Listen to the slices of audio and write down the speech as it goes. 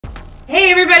Hey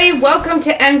everybody, welcome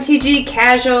to MTG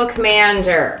Casual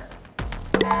Commander.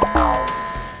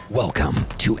 Welcome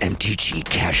to MTG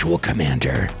Casual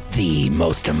Commander, the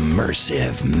most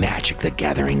immersive Magic the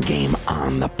Gathering game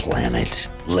on the planet.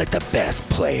 Let the best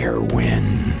player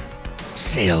win.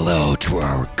 Say hello to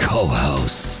our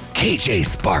co-hosts, KJ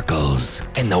Sparkles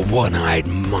and the one-eyed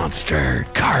monster,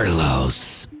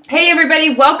 Carlos. Hey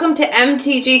everybody, welcome to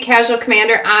MTG Casual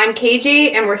Commander. I'm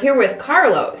KJ and we're here with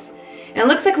Carlos. And it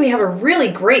looks like we have a really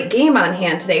great game on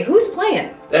hand today. Who's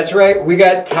playing? That's right, we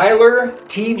got Tyler,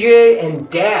 TJ, and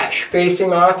Dash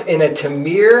facing off in a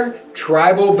Temur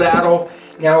Tribal Battle.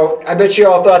 Now, I bet you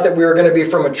all thought that we were going to be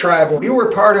from a tribal. We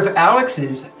were part of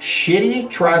Alex's shitty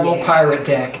tribal pirate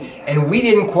deck, and we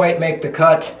didn't quite make the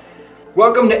cut.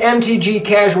 Welcome to MTG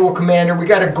Casual Commander. We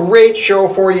got a great show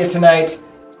for you tonight.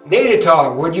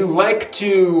 Nadatog, would you like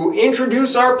to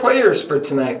introduce our players for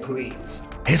tonight, please?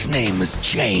 His name is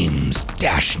James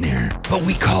Dashner, but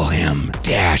we call him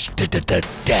Dash.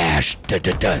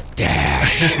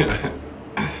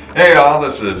 Hey all,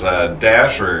 this is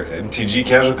Dash for MTG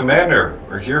Casual Commander.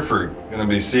 We're here for gonna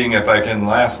be seeing if I can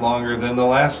last longer than the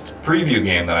last preview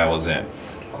game that I was in.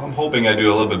 I'm hoping I do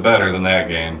a little bit better than that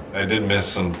game. I did miss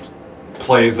some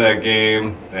plays that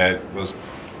game that was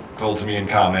told to me in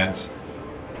comments,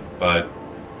 but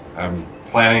I'm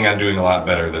planning on doing a lot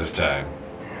better this time.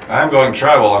 I'm going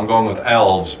tribal. I'm going with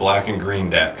Elves, black and green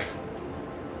deck,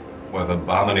 with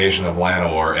Abomination of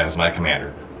Llanowar as my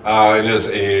commander. It is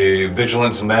a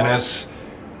Vigilance Menace,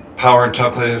 power and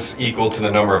toughness equal to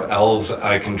the number of elves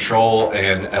I control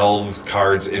and elf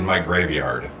cards in my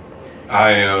graveyard.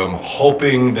 I am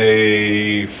hoping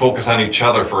they focus on each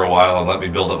other for a while and let me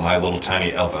build up my little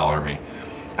tiny elf army.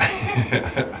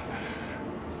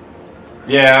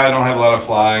 Yeah, I don't have a lot of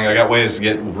flying. I got ways to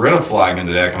get rid of flying in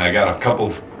the deck, and I got a couple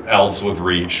of elves with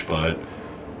reach, but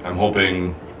I'm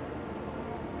hoping,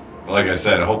 like I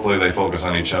said, hopefully they focus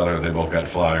on each other. They both got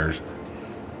flyers.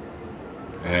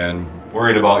 And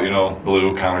worried about,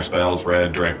 blue, counter spells,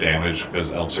 red, direct damage,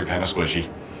 because elves are kind of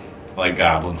squishy, like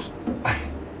goblins.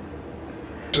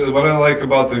 What I like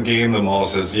about the game the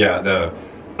most is, the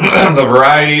the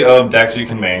variety of decks you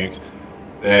can make,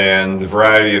 and the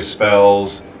variety of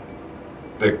spells.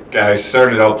 I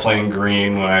started out playing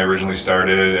green when I originally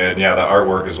started, and the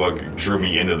artwork is what drew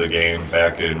me into the game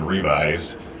back in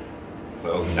Revised. So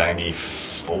that was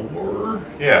 94?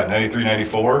 Yeah, 93,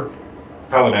 94?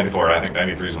 Probably 94, I think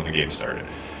 93 is when the game started.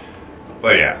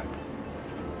 But yeah,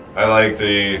 I like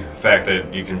the fact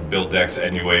that you can build decks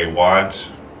any way you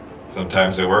want.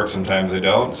 Sometimes they work, sometimes they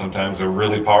don't. Sometimes they're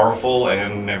really powerful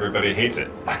and everybody hates it.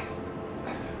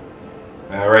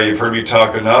 Alright, you've heard me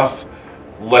talk enough.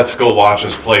 Let's go watch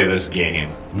us play this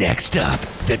game. Next up,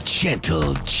 the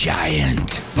gentle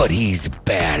giant, but he's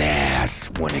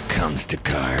badass when it comes to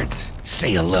cards.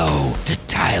 Say hello to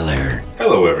Tyler.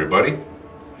 Hello everybody.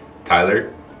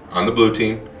 Tyler, on the blue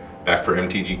team, back for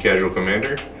MTG Casual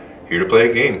Commander, here to play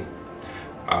a game.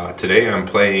 Today I'm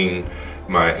playing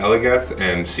my Elegeth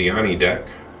and Siani deck.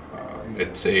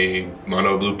 It's a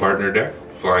mono blue partner deck,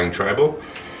 flying tribal.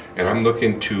 And I'm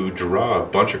looking to draw a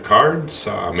bunch of cards,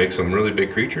 make some really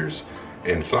big creatures,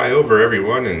 and fly over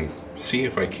everyone and see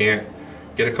if I can't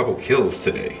get a couple kills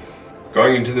today.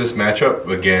 Going into this matchup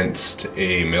against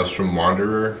a Maelstrom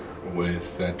Wanderer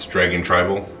that's Dragon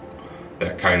Tribal,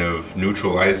 that kind of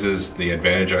neutralizes the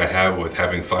advantage I have with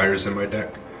having flyers in my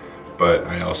deck. But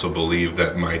I also believe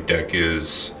that my deck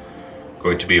is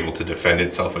going to be able to defend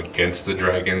itself against the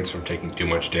dragons from taking too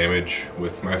much damage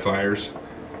with my flyers.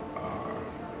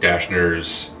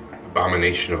 Dashner's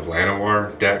Abomination of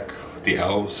Llanowar deck, the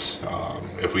elves,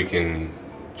 if we can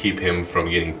keep him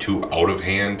from getting too out of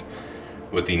hand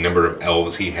with the number of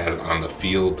elves he has on the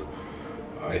field,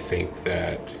 I think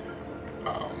that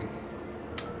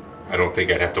I don't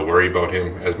think I'd have to worry about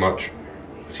him as much,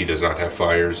 because he does not have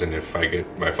flyers, and if I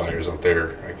get my flyers out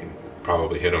there, I can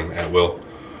probably hit him at will.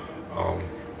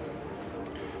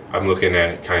 I'm looking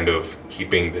at kind of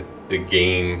keeping the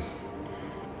game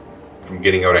from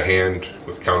getting out of hand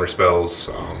with counter spells,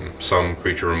 some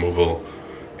creature removal,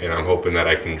 and I'm hoping that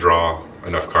I can draw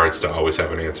enough cards to always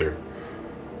have an answer.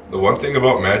 The one thing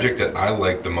about Magic that I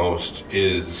like the most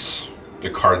is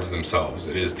the cards themselves.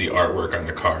 It is the artwork on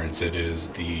the cards. It is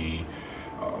the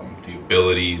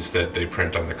abilities that they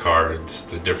print on the cards,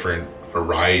 the different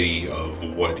variety of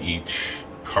what each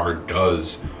card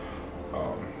does.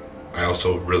 I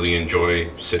also really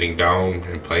enjoy sitting down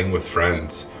and playing with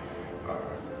friends.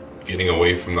 Getting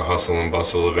away from the hustle and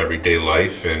bustle of everyday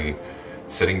life and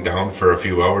sitting down for a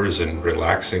few hours and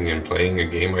relaxing and playing a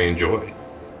game I enjoy.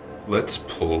 Let's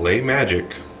play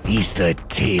Magic. He's the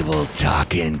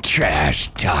table-talking,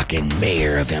 trash-talking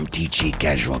mayor of MTG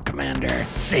Casual Commander.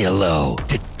 Say hello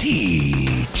to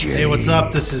TJ. Hey, what's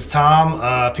up? This is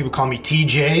Tom. People call me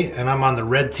TJ, and I'm on the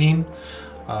red team.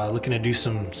 Looking to do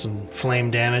some flame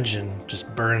damage and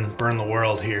just burn the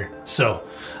world here. So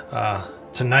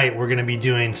tonight we're going to be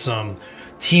doing some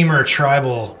Temur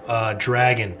Tribal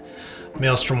Dragon.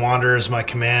 Maelstrom Wanderer is my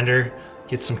commander.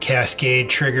 Get some Cascade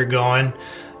trigger going.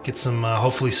 Get some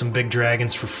hopefully some big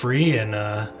dragons for free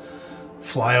and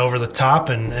fly over the top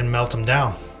and melt them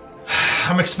down.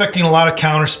 I'm expecting a lot of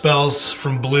counter spells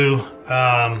from blue.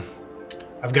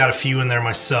 I've got a few in there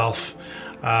myself,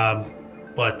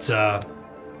 but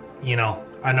you know,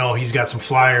 I know he's got some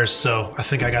flyers, so I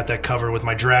think I got that covered with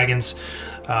my dragons.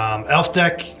 Elf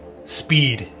deck,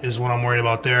 speed is what I'm worried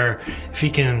about there. If he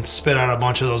can spit out a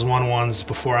bunch of those 1/1s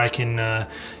before I can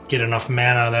get enough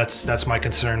mana, that's my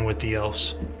concern with the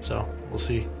elves. So we'll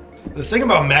see. The thing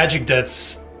about Magic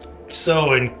that's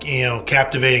so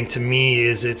captivating to me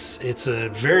is it's a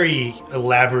very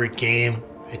elaborate game.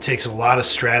 It takes a lot of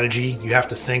strategy. You have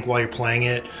to think while you're playing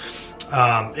it.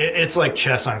 It's like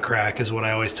chess on crack is what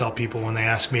I always tell people when they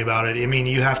ask me about it. I mean,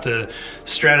 you have to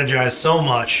strategize so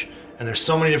much, and there's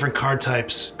so many different card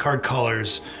types, card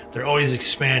colors. They're always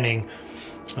expanding.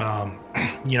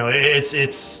 You know,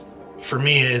 it's for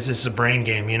me, it's just a brain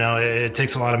game. You know, it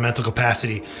takes a lot of mental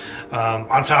capacity.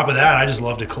 On top of that, I just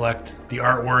love to collect the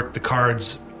artwork, the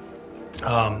cards,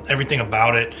 everything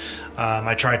about it.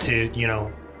 I try to, you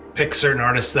know, pick certain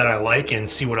artists that I like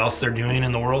and see what else they're doing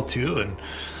in the world too, and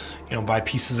you know, buy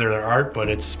pieces of their art, but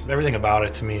it's everything about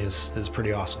it to me is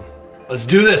pretty awesome. Let's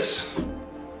do this.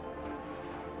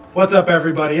 What's up,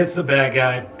 everybody? It's the bad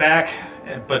guy back,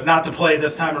 but not to play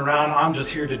this time around. I'm just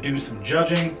here to do some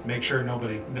judging, make sure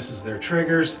nobody misses their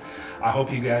triggers. I hope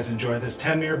you guys enjoy this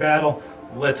Temur battle.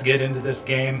 Let's get into this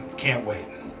game. Can't wait.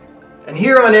 And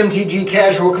here on MTG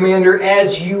Casual Commander,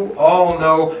 as you all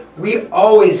know, we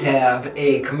always have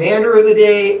a Commander of the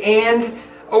Day and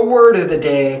a Word of the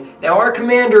Day. Now our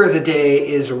Commander of the Day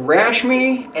is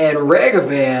Rashmi and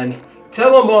Ragavan.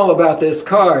 Tell them all about this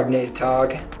card, Nate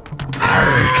Togg.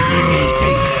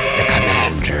 Archnimates, the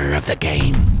commander of the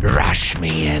game,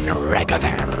 Rashmi and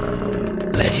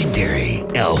Ragavan. Legendary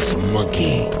Elf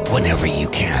Monkey. Whenever you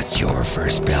cast your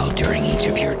first spell during each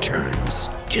of your turns,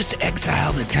 just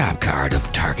exile the top card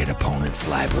of target opponent's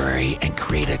library and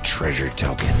create a treasure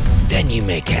token. Then you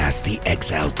may cast the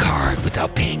exiled card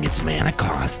without paying its mana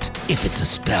cost. If it's a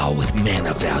spell with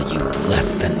mana value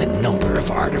less than the number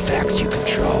of artifacts you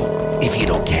control. If you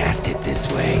don't cast it this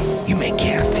way, you may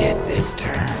cast it this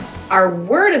turn. Our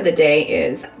word of the day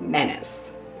is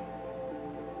menace.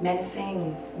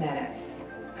 Menacing menace.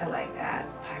 I like that.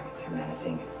 Pirates are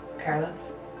menacing.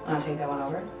 Carlos, I'll take that one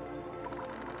over.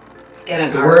 Get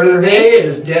an The word of the day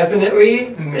is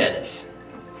definitely menace.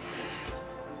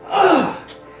 Ugh.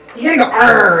 You gotta go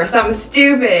arr or something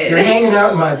stupid. You're hanging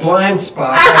out in my blind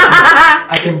spot.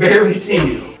 I can barely see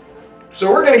you. So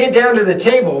we're gonna get down to the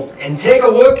table and take a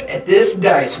look at this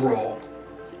dice roll.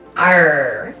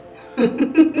 Arr. All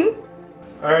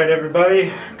right,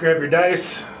 everybody, grab your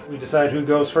dice. We decide who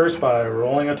goes first by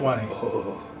rolling a 20.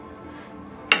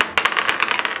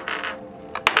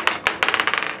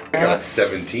 I got a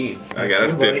 17. I got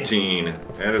a 15.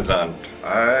 That is on.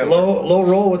 Low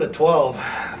roll with a 12.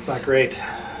 That's not great.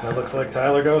 So it looks like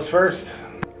Tyler goes first.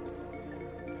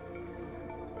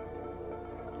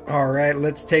 Alright,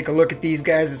 let's take a look at these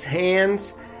guys'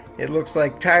 hands. It looks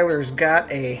like Tyler's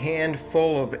got a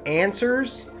handful of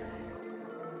answers.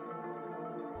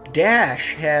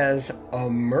 Dash has a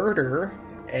murder,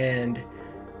 and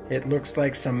it looks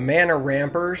like some mana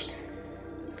rampers.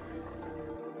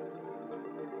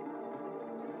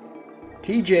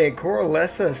 TJ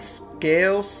Coralessa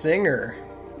Scale Singer.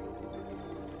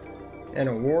 And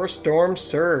a Warstorm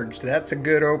Surge. That's a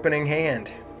good opening hand.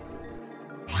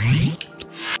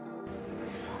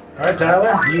 All right,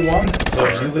 Tyler, you won, so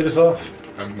you lead us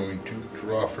off. I'm going to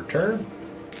draw for turn,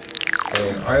 play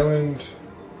an island,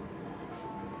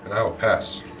 and I will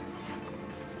pass.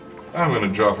 I'm going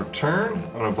to draw for turn.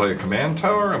 I'm going to play a command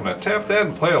tower. I'm going to tap that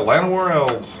and play a Llanowar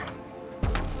Elves.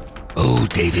 Oh,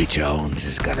 Davy Jones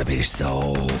is gonna be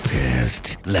so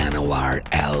pissed. Llanowar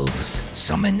Elves.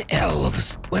 Summon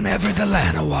elves. Whenever the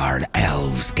Llanowar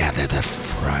Elves gather the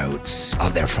fruits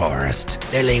of their forest,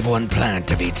 they leave one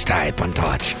plant of each type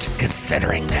untouched,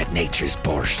 considering that nature's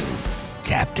portion.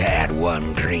 Tap to add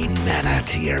 1 green mana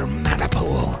to your mana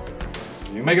pool.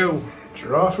 You may go.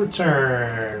 Draw for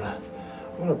turn.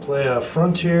 I'm going to play a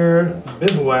Frontier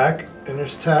Bivouac, and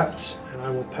there's tapped, and I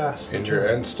will pass. In your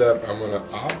end step, I'm going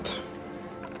to opt.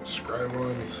 Scry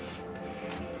one.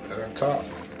 Put that on top.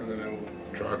 then I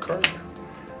will draw a card.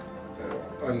 Then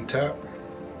I'll untap,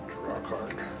 draw a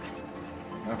card.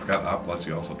 I forgot Op lets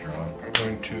you also draw. I'm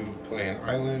going to play an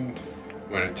island. I'm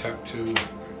going to tap 2,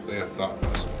 play a Thought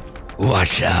Vessel.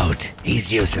 Watch out,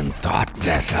 he's using Thought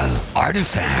Vessel.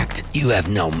 Artifact, you have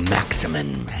no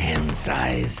maximum hand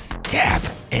size. Tap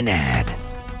and add.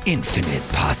 Infinite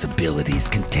possibilities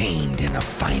contained in a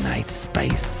finite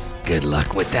space. Good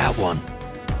luck with that one.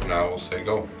 Now we'll say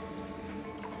go.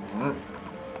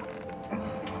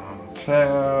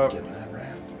 Tap.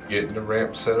 Getting the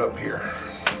ramp set up here.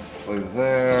 Play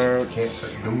there. Can't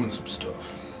start doing some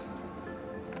stuff.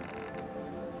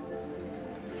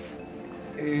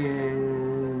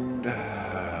 And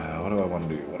what do I want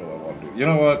to do? What do I want to do? You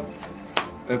know what?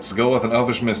 Let's go with an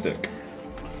Elvish Mystic.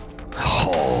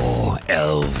 Oh,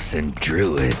 elves and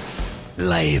druids.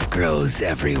 Life grows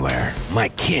everywhere. My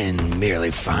kin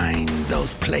merely find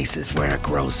those places where it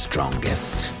grows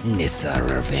strongest. Nissa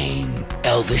Ravane.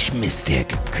 Elvish Mystic.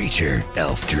 Creature.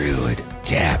 Elf Druid.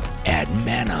 Tap. Add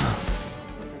mana.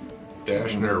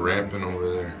 Dashing or ramping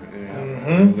over there.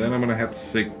 Yeah. Then I'm going to have to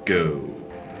say go.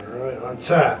 Alright, on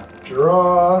tap.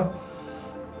 Draw.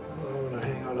 I'm going to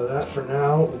hang on to that for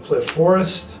now. We'll play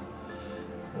Forest.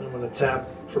 And I'm going to tap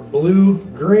for blue,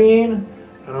 green.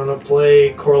 And I'm going to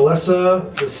play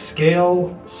Corlessa, the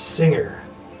Scale Singer.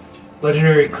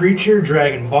 Legendary creature,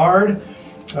 Dragon Bard.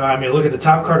 I may look at the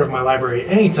top card of my library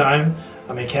anytime.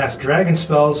 I may cast dragon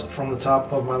spells from the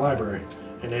top of my library.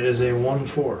 And it is a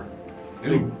 1/4.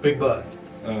 Big butt.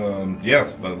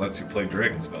 Yes, but it lets you play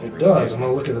dragon spells. It does. I'm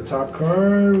going to look at the top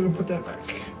card. We're going to put that back.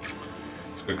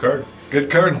 It's a good card. Good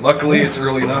card. Luckily, it's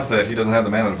early enough that he doesn't have the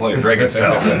mana to play a dragon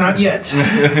spell. Not yet.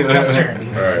 Last turn.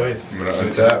 Alright, I'm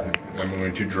going to untap. I'm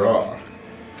going to draw.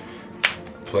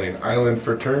 Play an island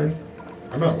for turn.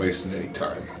 I'm not wasting any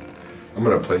time. I'm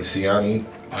going to play Siani,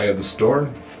 Eye of the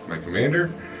Storm, my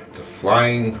commander. It's a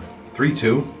flying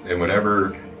 3/2, and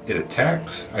whenever it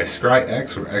attacks, I scry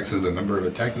X, where X is the number of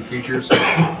attacking creatures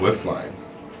with flying.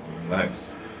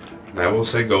 Nice. And I will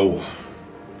say go.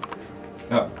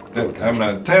 No, I'm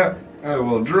going to tap. I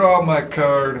will draw my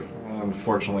card.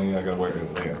 Unfortunately, I got to wait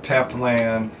a tapped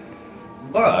land.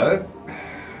 But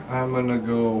I'm going to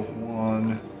go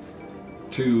 1,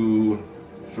 2,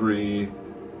 3,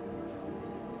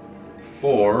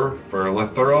 4 for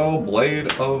Lithral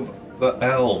Blade of the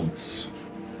Elves.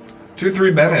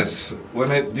 2/3 menace. When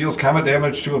it deals combat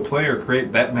damage to a player,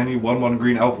 create that many 1/1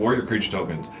 green elf warrior creature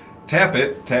tokens. Tap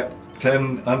it, tap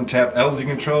 10 untapped elves you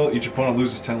control. Each opponent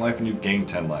loses 10 life and you gain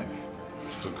 10 life.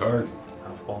 Good card.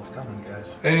 Elf ball's coming,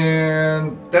 guys.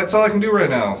 And that's all I can do right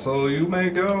now, so you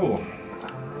may go.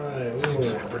 Alright,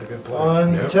 Seems like a pretty good play.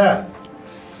 Untap.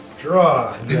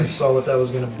 Draw. You guys saw what that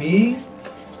was going to be.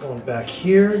 It's going back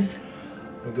here.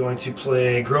 We're going to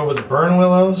play Grove of the Burn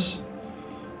Willows.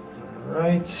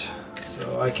 Alright.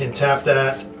 So I can tap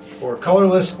that for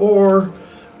colorless or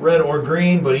red or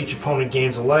green, but each opponent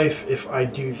gains a life if I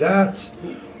do that.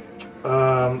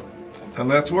 And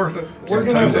that's worth it. We're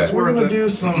Sometimes that's gonna worth it. do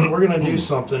some. We're gonna do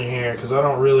something here because I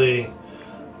don't really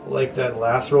like that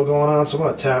Lathril going on. So I'm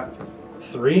gonna tap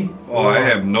 3. Oh, I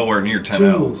have nowhere near 10 2.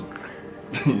 elves.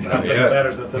 Not that it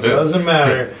matters at this It point. doesn't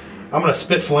matter. I'm gonna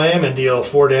spit flame and deal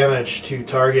 4 damage to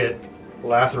target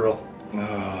Lathril.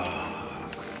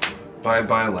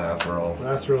 Bye-bye, Lathril.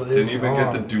 Lathril is Didn't even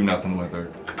gone. get to do nothing with her.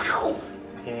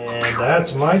 And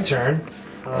that's my turn.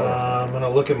 I'm gonna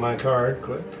look at my card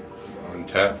quick.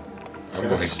 Untap. I'm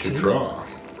going Yes, to two. draw.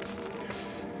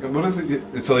 What is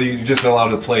it? So you just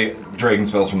allowed to play dragon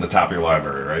spells from the top of your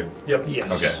library, right? Yep.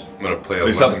 Yes. Okay. I'm going to play So a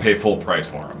you still have land. to pay full price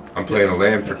for them. I'm playing a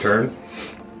land for turn.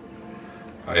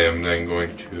 I am then going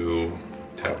to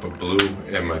tap a blue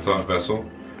in my Thought Vessel.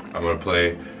 I'm going to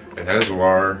play an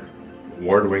Azwar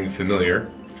Wardwing Familiar.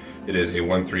 It is a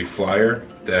 1/3 flyer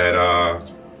that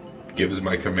gives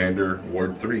my commander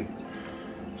Ward 3.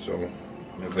 So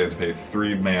Because they have to pay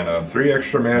 3 mana. 3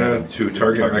 extra mana Yeah, to to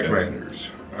target my target it.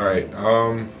 commanders. Alright, you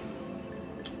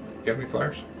have any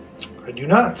flyers? I do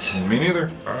not. Me neither.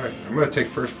 Alright, I'm going to take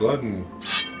first blood and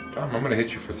Tom, I'm going to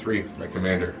hit you for 3, my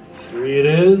commander. 3 it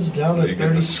is, down So to you get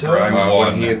to 37. scry When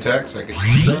one. he attacks, I can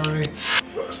try.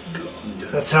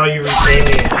 That's how you repay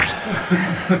me.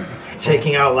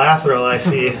 Taking out Lathril, I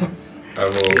see. I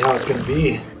See will how it's gonna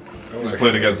be. He's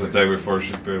played against this deck before.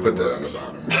 She barely put that on the works.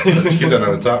 bottom. Keep that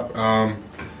on the top.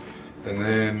 And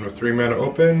then with 3 mana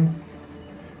open,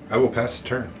 I will pass the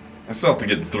turn. I still have to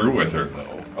get through with her,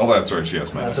 though. Oh, that's right. She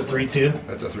has mana. That's a 3/2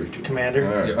 That's a 3/2. commander.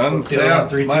 All right. Yeah. Let's see that on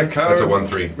Untap 3/2. my cards. That's a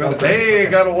 1/3. Hey,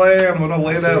 got a land. I'm gonna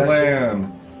lay I see, that I see.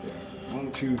 land.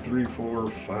 1, 2, 3, 4,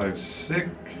 5,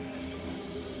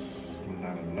 6.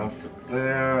 Not enough for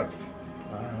that.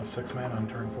 I don't know, 6 mana on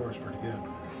turn 4 is pretty good.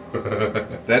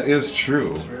 That is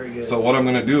true. It's very good. So what I'm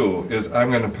gonna do is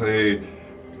I'm gonna play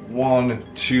 1,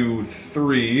 2,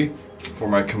 3 for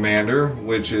my commander,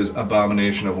 which is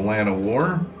Abomination of Land of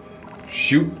War.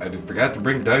 Shoot, forgot to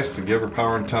bring dice to give her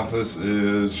power and toughness.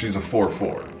 She's a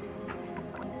 4/4.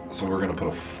 So we're gonna put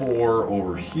a 4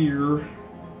 over here.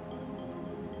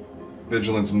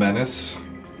 Vigilance Menace,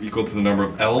 equal to the number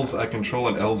of elves I control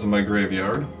and elves in my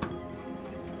graveyard.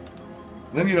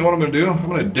 Then you know what I'm gonna do? I'm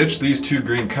gonna ditch these 2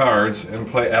 green cards and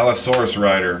play Allosaurus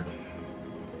Rider.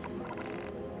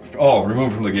 Oh,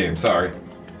 remove from the game, sorry.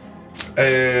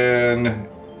 And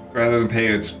rather than pay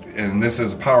its, and this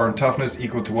is power and toughness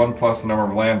equal to 1 plus the number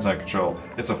of lands I control.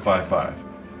 It's a 5/5.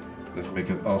 This makes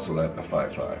it also that a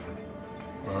 5/5.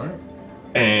 Alright.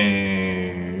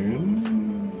 And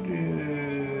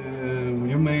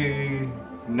you may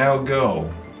now go.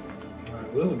 I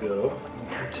will go.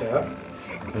 Tap.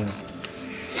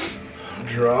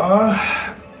 Draw.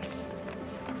 I'm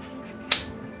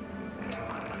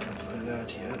not going to play that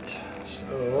yet. So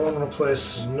I'm going to play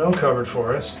Snow Covered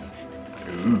Forest.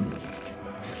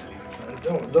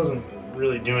 It doesn't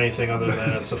really do anything other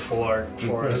than it's a full art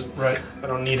forest. Right. I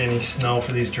don't need any snow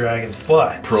for these dragons,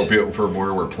 but... Appropriate for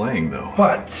where we're playing, though.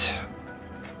 But...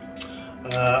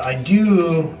 I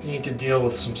do need to deal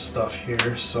with some stuff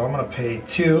here, so I'm going to pay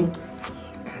 2.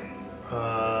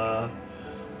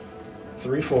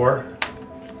 3/4.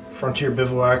 Frontier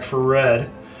Bivouac for red.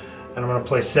 And I'm going to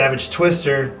play Savage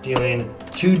Twister, dealing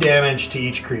 2 damage to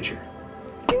each creature.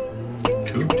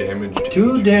 2 damage.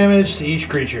 2 damage to each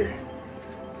creature.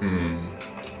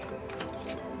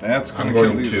 That's I'm gonna kill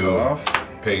going these to off.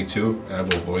 pay 2, and I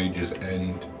will Voyage's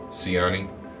End Siani,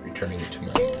 returning it to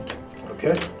my hand.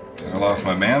 Okay. I lost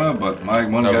my mana, but my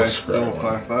one I will guy's still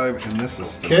scrap 5/5, and this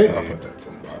is still Okay. I'll put that to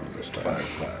the bottom this time.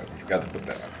 5/5. I forgot to put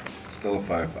that. Still a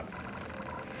 5/5.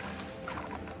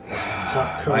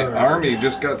 Top My card. army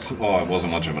just got some. Oh, it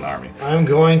wasn't much of an army. I'm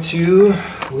going to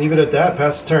leave it at that.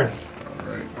 Pass the turn.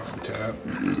 Alright, on tap.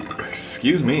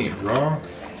 Excuse me. Draw.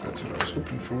 That's what I was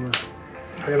hoping for.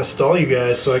 I gotta stall you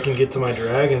guys so I can get to my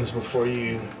dragons before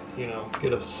you know,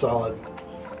 get a solid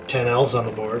 10 elves on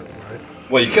the board.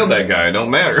 Well, you killed that guy. It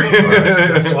don't matter.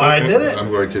 That's why I did it.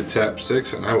 I'm going to tap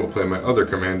 6, and I will play my other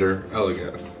commander,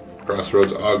 Elagath.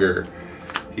 Crossroads Augur.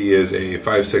 He is a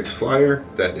 5/6 flyer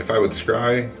that if I would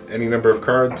scry any number of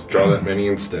cards, draw that many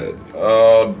instead.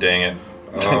 Oh, dang it.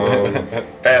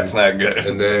 That's not good.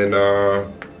 And then,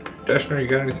 Dashner, you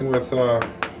got anything with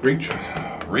reach?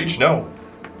 Reach, no.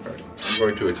 Alright, I'm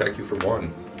going to attack you for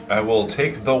 1. I will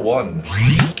take the 1.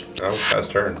 Now, pass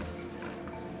turn.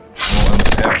 Well, I'm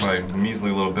stacked my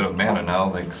measly little bit of mana now,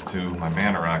 thanks to my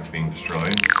mana rocks being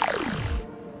destroyed.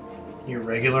 Your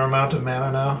regular amount of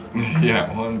mana now?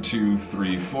 Yeah, 1, 2,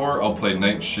 3, 4. I'll play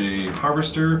Nightshade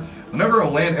Harvester. Whenever a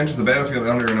land enters the battlefield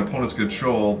under an opponent's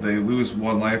control, they lose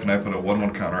 1 life, and I put a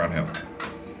 1/1 counter on him.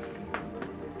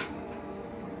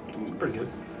 Pretty good.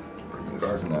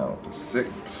 This is now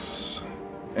 6.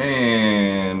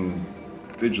 And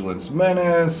Vigilance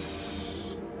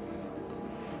Menace.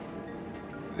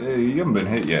 Hey, you haven't been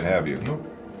hit yet, have you? Nope.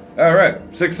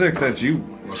 Alright, 6/6, that's you.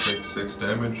 I'll take 6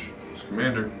 damage. It's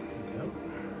commander.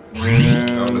 And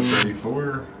Down to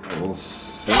 34. I will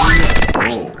save.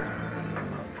 Oh.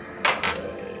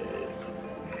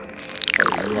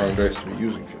 Probably the wrong dice to be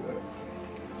using for that.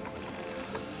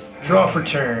 Draw for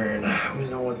turn. We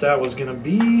know what that was gonna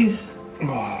be.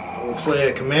 We'll play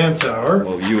a command tower.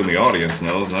 Well, you and the audience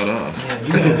knows, not us. Yeah,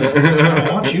 you guys, I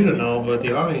want you to know, but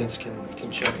the audience can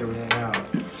check everything out.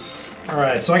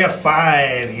 Alright, so I got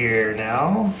 5 here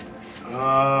now.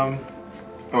 Oh,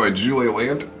 wait, did you lay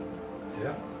land?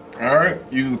 Yeah. Alright,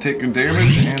 you take good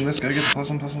damage, and this guy gets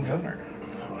 +1/+1 counter.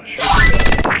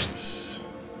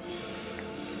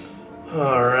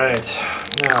 Alright,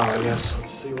 now I guess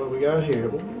let's see what we got here.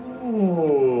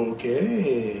 Ooh,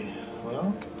 okay.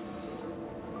 Well.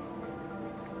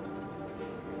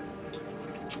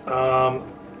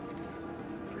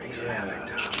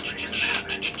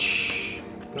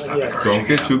 Don't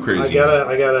get too crazy. I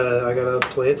gotta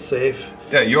play it safe.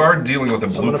 Yeah, you are dealing with a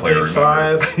So I'm blue gonna player. pay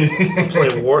 5. Play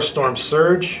Warstorm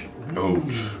Surge.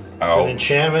 Ouch. It's an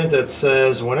enchantment that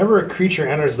says whenever a creature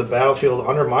enters the battlefield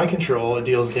under my control, it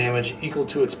deals damage equal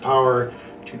to its power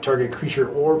to target creature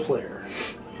or player.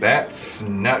 That's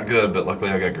not good, but luckily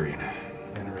I got green.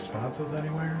 Any responses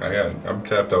anywhere? I'm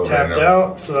tapped out Tapped right now.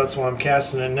 out, so that's why I'm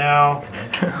casting it now.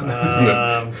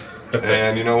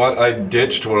 And you know what? I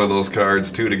ditched one of those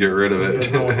cards too to get rid of You guys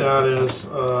know what it. that is.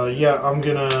 Yeah, I'm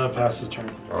gonna pass the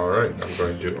turn. Alright, I'm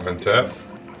going to untap.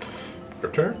 For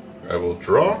turn. I will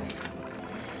draw.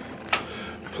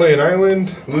 Play an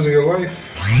island, losing a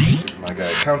life. My guy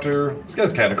counter. This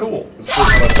guy's kind of cool. This is the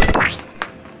first time I played him.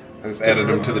 I just added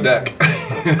him to the deck.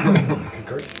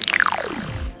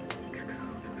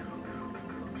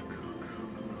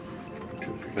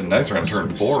 Been nicer on turn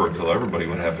 4, so everybody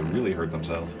would have to really hurt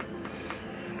themselves.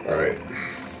 Alright.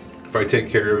 If I take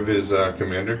care of his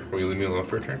commander, will you leave me alone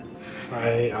for a turn?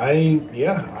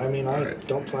 Yeah. I mean, I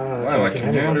don't plan on Wow, attacking my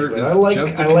commander anybody, but is I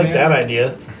just a like that commander.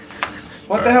 idea.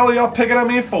 What the hell are y'all picking on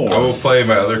me for? I will play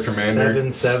my other commander,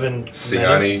 7/7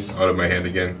 Siani, out of my hand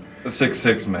again. A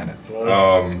 6/6 menace.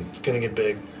 Well, it's gonna get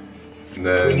big. And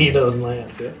then, We need those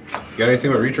lands. Yeah. you got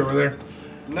anything about reach over there?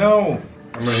 No.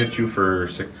 I'm gonna hit you for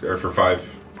 6 or for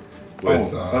 5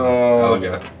 with Oh,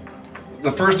 Elgath.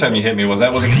 The first time you hit me, was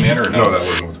that with a commander or no? No, that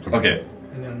wasn't with the commander. Okay.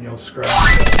 And then you'll scratch.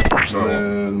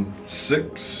 No,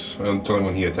 6. it's only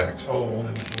when he attacks. Oh,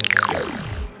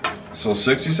 then So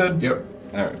 6, you said? Yep.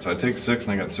 Alright, so I take 6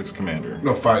 and I got 6 commander.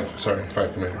 No, 5. Sorry,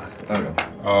 5 commander. Okay.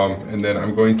 And then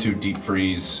I'm going to deep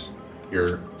freeze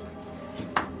your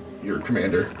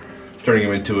commander, turning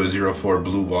him into a 0/4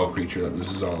 blue wall creature that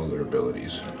loses all of their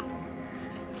abilities.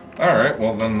 Alright,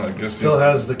 well then I guess Still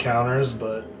has the counters,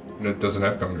 but And it doesn't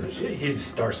have counters. he's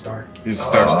star. he's a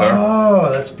star. oh,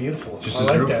 that's beautiful. Just I a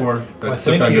like 0/4 that. Well, that's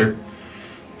thank defender.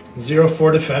 you.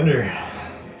 0/4 defender.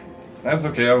 That's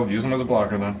okay, I'll use him as a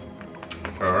blocker then.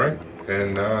 Alright,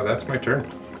 and that's my turn.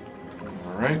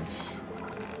 Alright.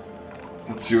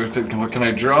 Let's see what can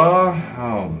I draw?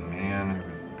 Oh man.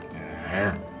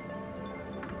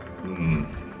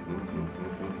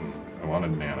 I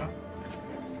wanted mana.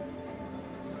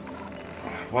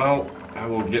 Well, I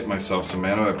will get myself some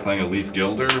mana by playing a Leaf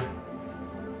Gilder.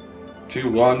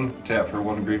 2/1, tap for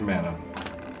 1 green mana.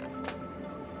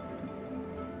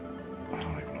 I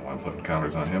don't even know why I'm putting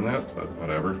counters on him that, but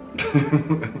whatever.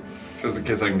 Just in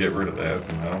case I can get rid of that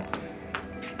somehow.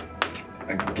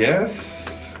 I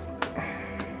guess.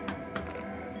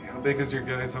 How big is your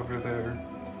guys over there?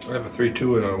 I have a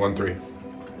 3/2 and a 1/3.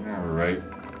 Alright.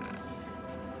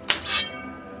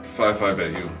 5/5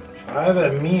 at you. 5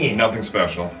 at me. Nothing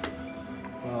special.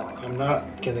 Well, I'm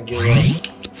not gonna give up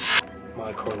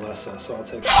my Corlessa, so I'll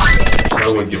take it. I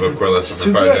would give up Corlessa It's for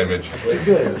too 5 good. damage. It's too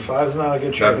good. 5's not a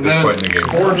good trade. At this point in the game.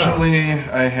 Fortunately,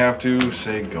 I have to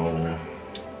say go.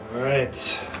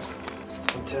 Alright. Let's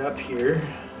untap here.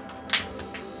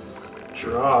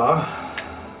 Draw.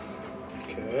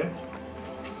 Okay.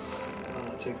 I'm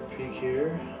gonna take a peek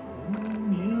here.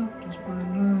 Yeah, that's pretty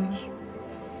nice.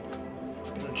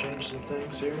 It's gonna change some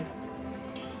things here.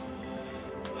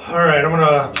 Alright, I'm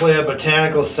gonna play a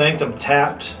Botanical Sanctum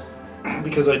tapped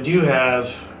because I do have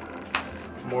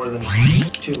more than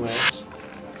 2 lands.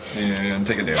 And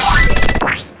take it down.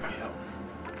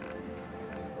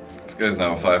 This guy's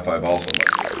now a 5/5 also.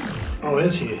 Oh,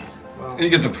 is he? Well, He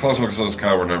gets a +1/+1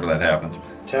 counter whenever that happens.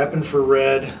 tapping for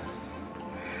red.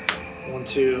 1,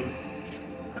 2,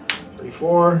 3,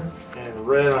 4. And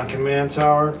red on command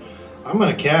tower. I'm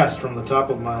gonna cast from the top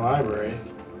of my library.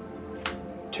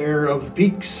 Terror of the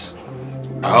Peaks.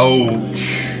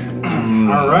 Ouch.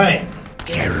 Alright.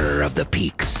 Terror of the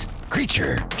Peaks.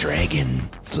 Creature, dragon,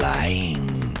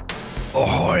 flying.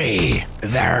 Ahoy!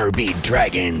 There be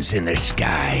dragons in the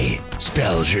sky.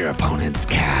 Spells your opponents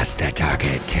cast that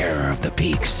target Terror of the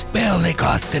Peaks. Spell they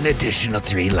cost an additional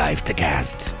 3 life to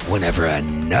cast. Whenever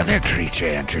another creature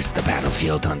enters the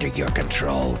battlefield under your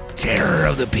control, Terror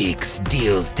of the Peaks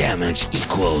deals damage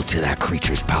equal to that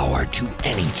creature's power to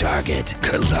any target.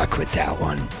 Good luck with that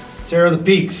one. Terror of the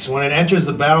Peaks. When it enters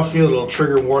the battlefield, it'll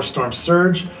trigger Warstorm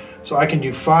Surge. So I can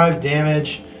do 5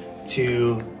 damage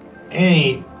to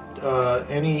any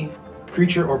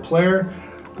creature or player.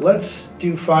 Let's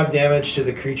do 5 damage to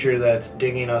the creature that's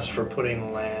digging us for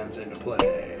putting lands into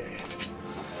play.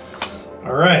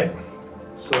 Alright.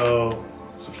 So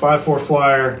it's a 5/4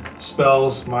 flyer.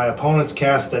 Spells my opponents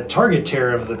cast that target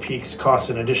Terror of the Peaks costs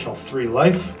an additional 3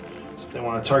 life. So if they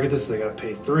want to target this, they gotta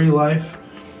pay 3 life.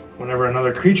 Whenever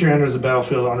another creature enters the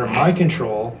battlefield under my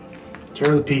control,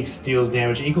 Terror of the Peaks deals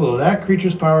damage equal to that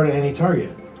creature's power to any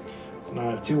target. So now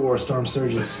I have 2 Warstorm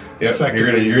Surges. Yep,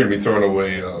 effectively. you're gonna be throwing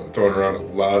around a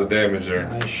lot of damage there.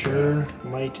 I sure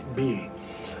might be.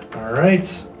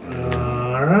 Alright.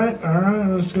 Alright.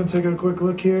 I'm just gonna take a quick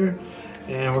look here.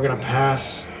 And we're gonna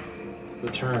pass the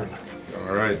turn.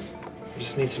 Alright. I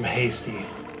just need some hasty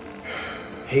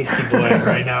boy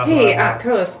right now. Hey,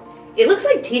 Carlos, it looks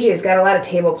like TJ's got a lot of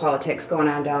table politics going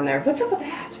on down there. What's up with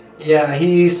that? Yeah,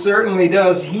 he certainly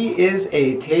does. He is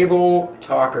a table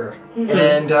talker.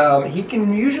 And he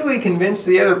can usually convince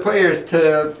the other players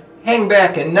to hang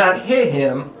back and not hit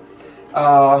him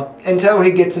until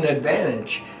he gets an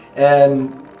advantage.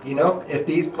 And you know, if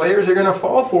these players are going to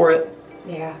fall for it.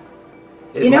 Yeah.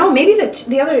 You know, maybe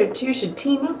the other two should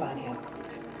team up on him.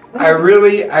 I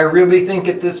really think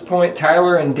at this point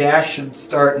Tyler and Dash should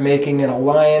start making an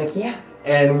alliance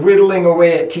and whittling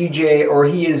away at TJ, or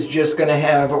he is just going to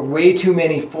have way too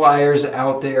many flyers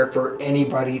out there for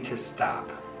anybody to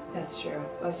stop. That's true.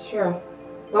 That's true.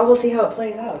 Well, we'll see how it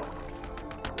plays out.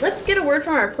 Let's get a word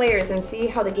from our players and see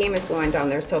how the game is going down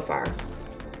there so far.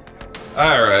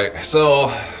 Alright,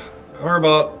 so we're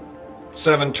about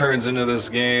 7 turns into this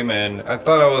game, and I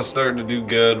thought I was starting to do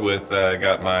good with,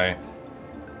 got a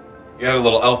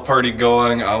little elf party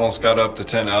going. I almost got up to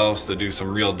 10 elves to do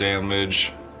some real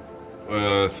damage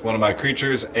with one of my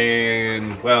creatures,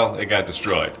 and, well, it got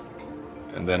destroyed.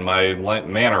 And then my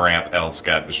mana ramp elves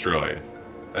got destroyed.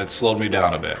 That slowed me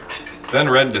down a bit. Then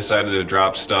Red decided to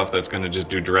drop stuff that's going to just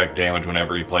do direct damage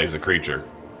whenever he plays a creature,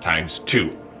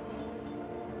 ×2.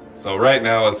 So right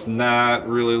now it's not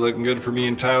really looking good for me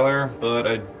and Tyler, but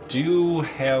I do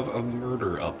have a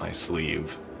murder up my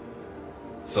sleeve.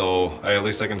 So at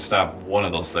least I can stop one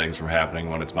of those things from happening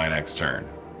when it's my next turn.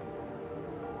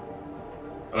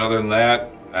 But other than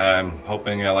that, I'm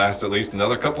hoping I last at least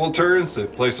another couple of turns to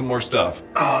play some more stuff.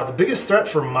 The biggest threat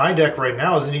for my deck right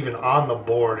now isn't even on the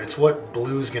board. It's what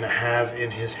Blue's going to have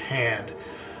in his hand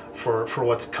for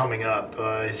what's coming up.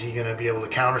 Is he going to be able to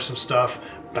counter some stuff,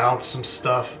 bounce some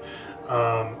stuff?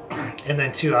 And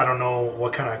then too, I don't know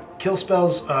what kind of kill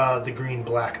spells the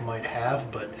green-black might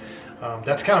have, but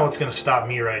that's kind of what's going to stop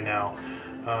me right now.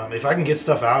 If I can get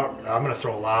stuff out, I'm going to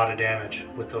throw a lot of damage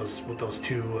with those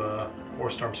two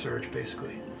Warstorm Surge,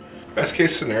 basically. Best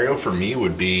case scenario for me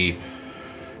would be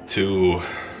to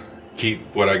keep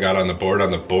what I got on the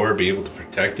board, be able to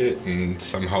protect it, and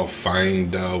somehow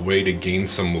find a way to gain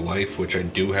some life, which I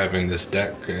do have in this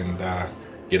deck, and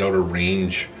get out of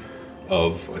range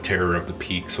of a Terror of the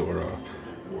Peaks or a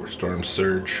Warstorm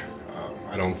Surge.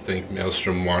 I don't think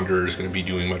Maelstrom Wanderer is going to be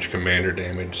doing much commander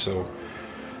damage, so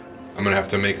I'm going to have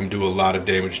to make him do a lot of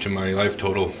damage to my life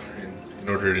total. In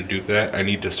order to do that, I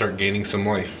need to start gaining some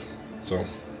life. So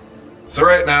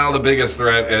right now the biggest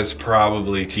threat is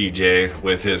probably TJ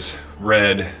with his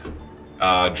red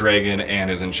dragon and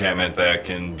his enchantment that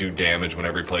can do damage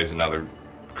whenever he plays another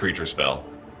creature spell.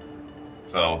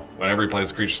 So whenever he plays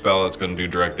a creature spell, it's going to do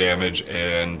direct damage,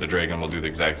 and the dragon will do the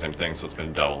exact same thing, so it's going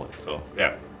to double it. So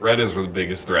yeah, red is the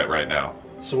biggest threat right now.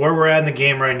 So where we're at in the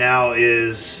game right now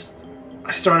is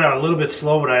I started out a little bit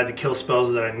slow, but I had the kill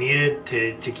spells that I needed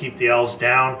to keep the elves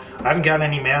down. I haven't gotten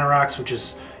any mana rocks, which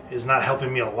is not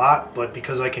helping me a lot, but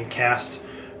because I can cast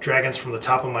dragons from the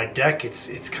top of my deck,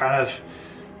 it's kind of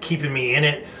keeping me in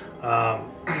it.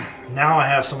 Now I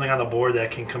have something on the board that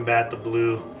can combat the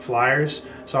blue flyers,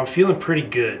 so I'm feeling pretty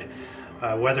good.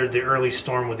 Weathered the early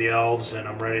storm with the elves, and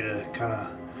I'm ready to kind of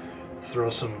throw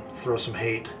some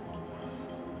hate.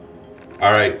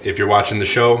 Alright, if you're watching the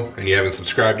show and you haven't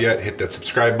subscribed yet, hit that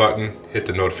subscribe button, hit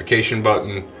the notification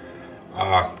button,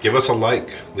 give us a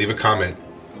like, leave a comment.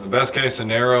 The best case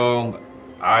scenario,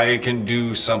 I can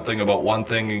do something about one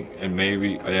thing, and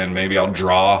maybe I'll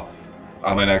draw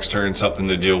on my next turn something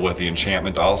to deal with the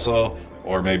enchantment also,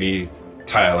 or maybe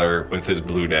Tyler with his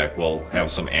blue deck will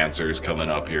have some answers coming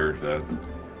up here to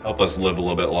help us live a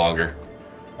little bit longer.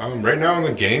 Right now in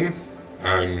the game,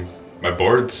 my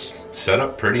board's set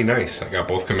up pretty nice. I got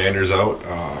both commanders out.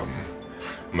 I'm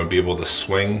gonna be able to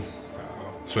swing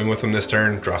with them this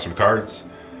turn, draw some cards.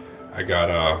 I got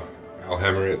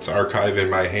Alhemerit's Archive in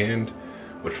my hand,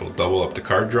 which will double up the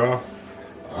card draw.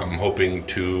 I'm hoping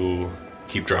to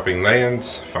keep dropping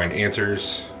lands, find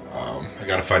answers. I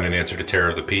gotta find an answer to Terror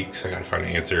of the Peaks. I gotta find an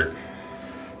answer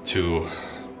to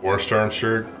Warstorm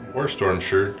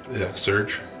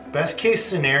Surge. Best case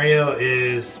scenario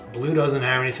is blue doesn't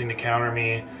have anything to counter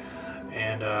me,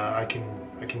 and I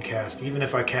can cast, even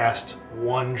if I cast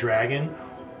one dragon,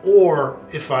 or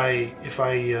if I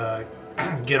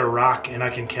get a rock and I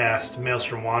can cast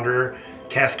Maelstrom Wanderer,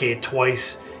 cascade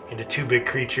twice into 2 big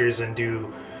creatures and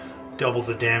do double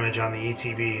the damage on the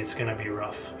ETB. It's gonna be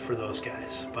rough for those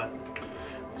guys, but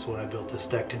that's what I built this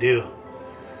deck to do.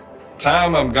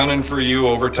 Tom, I'm gunning for you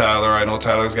over Tyler. I know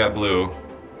Tyler's got blue.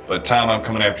 But Tom, I'm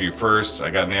coming after you first. I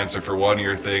got an answer for one of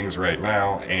your things right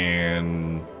now,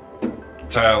 and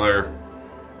Tyler,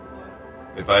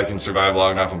 if I can survive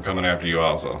long enough, I'm coming after you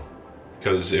also.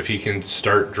 Because if he can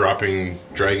start dropping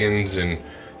dragons and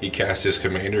he casts his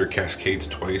commander, cascades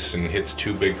twice, and hits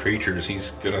 2 big creatures, he's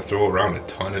going to throw around a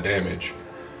ton of damage.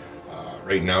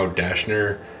 Right now,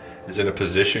 Dashner is in a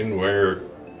position where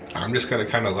I'm just going to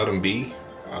kind of let him be.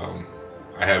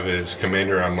 I have his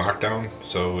commander on lockdown,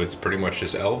 so it's pretty much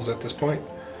just elves at this point.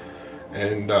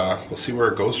 And we'll see where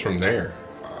it goes from there.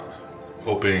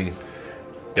 hoping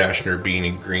Dashner being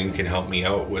in green can help me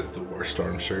out with the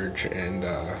Warstorm Surge and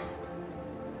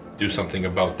do something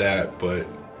about that. But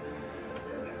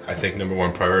I think number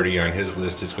one priority on his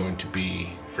list is going to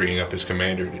be freeing up his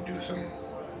commander to do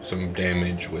some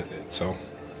damage with it.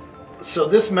 So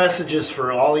this message is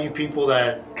for all you people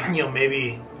that, you know,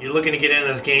 maybe you're looking to get into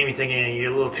this game, you're thinking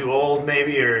you're a little too old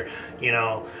maybe, or, you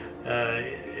know,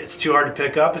 it's too hard to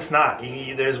pick up. It's not.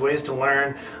 There's ways to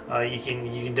learn. You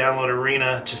can download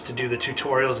Arena just to do the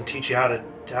tutorials and teach you how to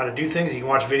do things. You can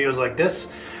watch videos like this.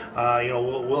 You know,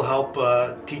 we'll help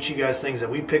teach you guys things that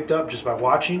we picked up just by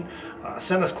watching.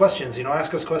 Send us questions. You know,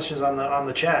 ask us questions on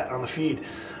the chat, on the feed.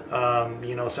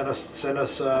 You know, send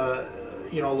us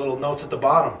you know, little notes at the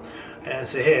bottom and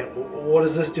say, hey, what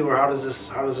does this do, or how does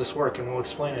this work, and we'll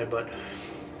explain it. But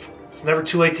it's never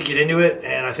too late to get into it,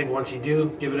 and I think once you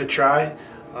do give it a try,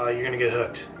 you're gonna get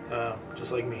hooked,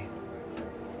 just like me.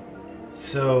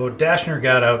 So Dashner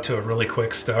got out to a really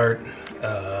quick start.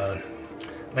 I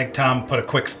think Tom put a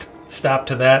quick stop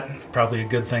to that. Probably a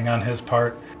good thing on his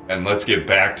part. And let's get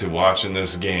back to watching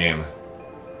this game.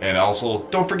 And also,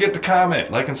 don't forget to comment,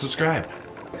 like, and subscribe.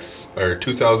 Or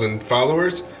 2,000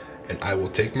 followers, and I will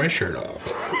take my shirt off.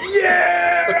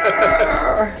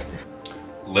 Yeah!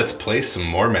 Let's play some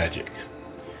more Magic.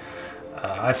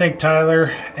 I think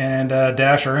Tyler and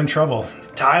Dash are in trouble.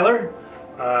 Tyler,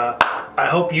 I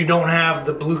hope you don't have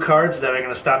the blue cards that are going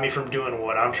to stop me from doing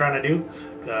what I'm trying to do,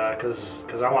 because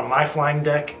I want my flying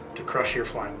deck to crush your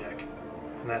flying deck,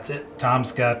 and that's it.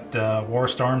 Tom's got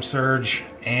Warstorm Surge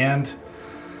and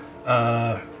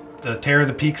the Tear of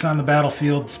the Peaks on the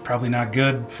battlefield. It's probably not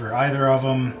good for either of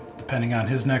them, depending on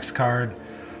his next card.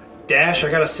 Dash, I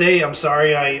gotta say, I'm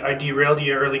sorry I derailed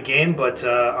you early game, but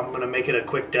I'm gonna make it a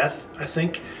quick death, I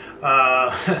think.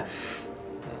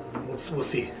 We'll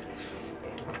see.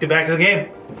 Let's get back to the game.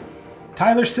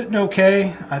 Tyler's sitting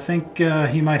okay. I think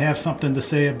he might have something to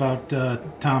say about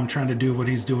Tom trying to do what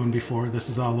he's doing before this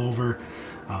is all over.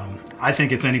 I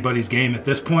think it's anybody's game at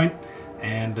this point,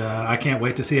 and I can't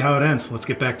wait to see how it ends. Let's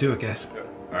get back to it, guys.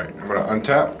 Alright, I'm gonna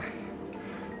untap.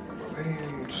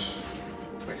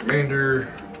 My commander.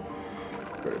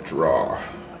 I'm gonna draw.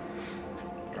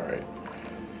 Alright.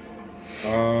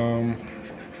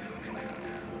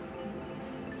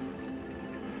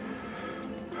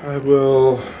 I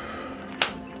will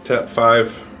tap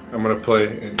 5. I'm gonna play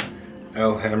an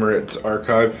Al Hammerit's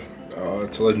Archive.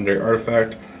 It's a legendary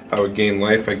artifact. If I would gain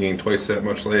life, I gain twice that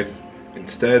much life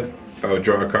instead. If I would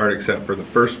draw a card except for the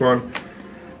first one,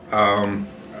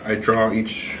 I draw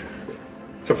each,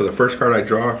 except for the first card I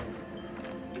draw.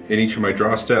 In each of my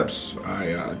draw steps,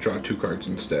 I draw 2 cards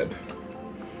instead.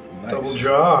 Nice. Double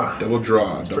draw. Double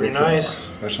draw. That's double pretty draw. nice.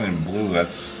 Especially in blue,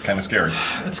 that's kind of scary.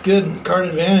 That's good card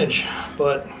advantage,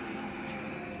 but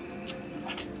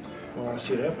I want to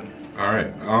see what happens.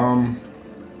 Alright, I'm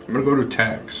gonna go to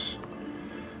tax.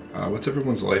 What's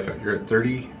everyone's life at? You're at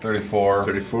 30? 34.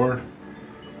 34?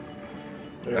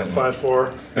 I got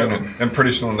 5-4. And I'm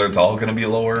pretty sure it's all going to be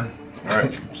lower.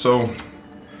 Alright, so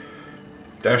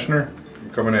Dashner, I'm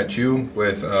coming at you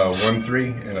with a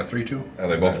 1-3 and a 3-2. Are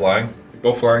they both flying?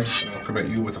 Both flying. I'll come at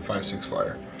you with a 5-6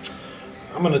 flyer.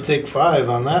 I'm going to take 5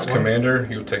 on that As one. commander,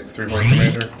 you'll take 3 more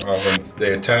commander. When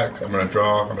they attack, I'm going to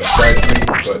draw. I'm going to strike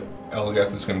 3, but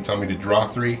Elagath is going to tell me to draw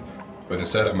 3. But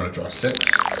instead, I'm going to draw 6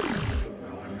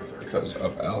 because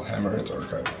of Al Hammerit's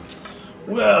Archive.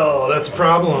 Well, that's a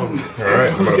problem.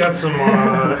 Alright, Who's got some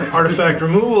artifact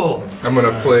removal? I'm going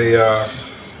to play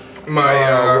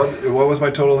my... what was my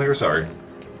total here? Sorry.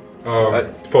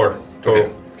 4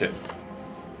 total. Okay.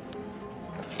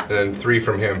 And 3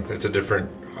 from him. It's a different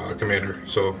commander.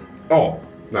 So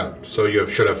so you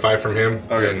should have 5 from him.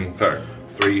 Okay. And Sorry.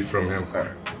 3 from him. All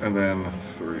right. And then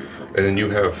 3 from. And then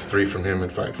you have 3 from him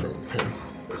and 5 from him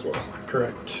as well.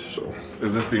 Correct. So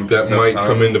Is this being that picked up might on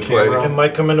come into play. It camera?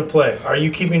 might come into play. Are you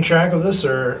keeping track of this,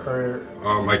 or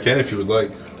I can if you would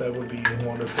like. that would be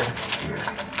wonderful.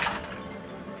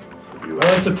 I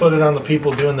like to put it on the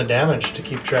people doing the damage to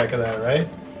keep track of that, right?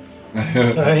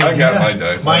 I got my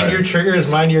dice. Mind all your right. triggers,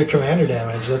 mind your commander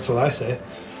damage. That's what I say.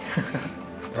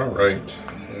 Alright.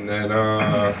 And then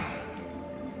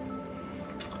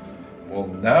Well,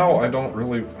 now I don't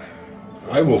really.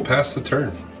 I will pass the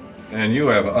turn. And you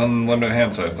have unlimited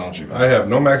hand size, don't you? I have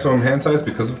no maximum hand size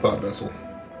because of Thought Vessel.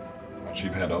 Which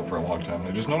you've had out for a long time.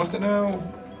 I just noticed it now.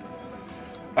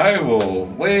 I will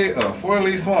lay a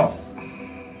 4-leaf swamp.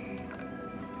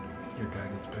 Your guy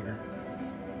gets bigger.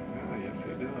 Yes,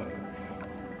 he does.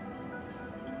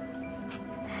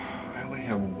 I only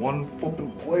have 1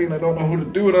 flipping play and I don't know who to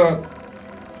do it on.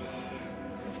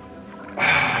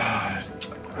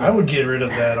 I would get rid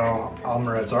of that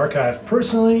Almaret's Archive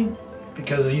personally,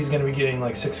 because he's going to be getting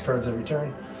like 6 cards every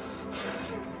turn.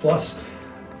 Plus,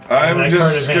 I'm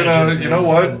just gonna, you know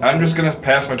what? I'm just gonna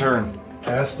pass my turn.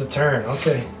 Pass the turn,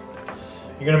 okay.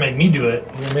 You're going to make me do it.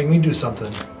 You're going to make me do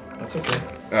something. That's okay.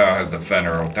 Oh, it has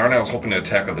Defender. Darn, I was hoping to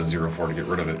attack with a 0/4 to get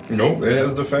rid of it. Nope, it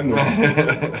has Defender.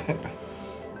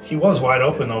 He was wide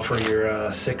open though for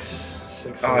your 6.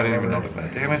 Oh, I didn't even notice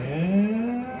that. Damn it.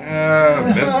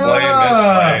 Yeah.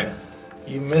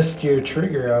 Misplay. You missed your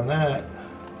trigger on that.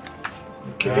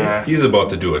 Okay. He's about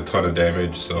to do a ton of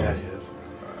damage, so Yeah, he is.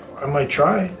 I might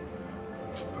try.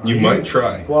 you might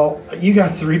try. Well, you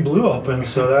got 3 blue open,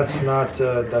 so that's not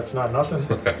nothing.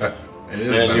 It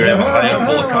is And not- you have a hand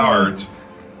full of cards.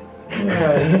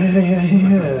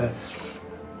 Yeah.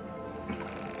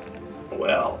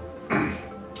 Well,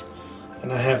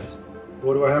 and I have,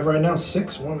 what do I have right now?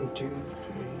 6. 1, 2, 3.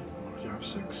 I have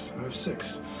 6. I have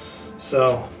 6.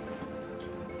 So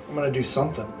I'm gonna do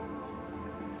something.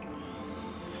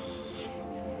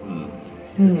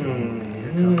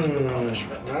 Here comes the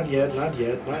punishment. Not yet. Not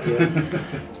yet. Not yet.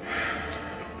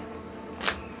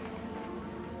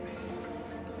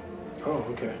 Oh,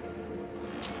 okay.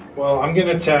 Well, I'm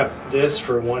gonna tap this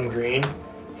for 1 green,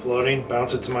 floating,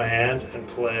 bounce it to my hand, and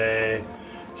play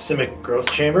Simic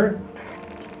Growth Chamber.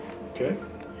 Okay.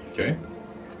 Okay.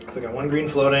 So I got 1 green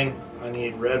floating. I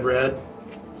need red.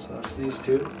 So that's these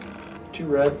 2. 2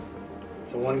 red.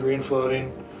 So 1 green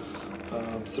floating.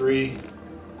 3.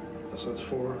 So that's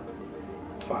 4.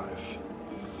 5.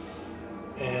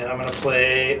 And I'm gonna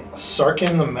play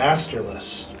Sarkin the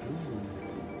Masterless.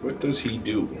 What does he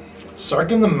do?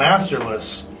 Sarkin the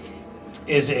Masterless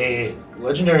is a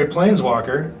legendary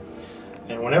planeswalker,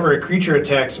 and whenever a creature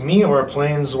attacks me or a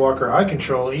planeswalker I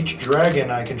control, each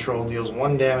dragon I control deals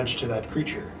 1 damage to that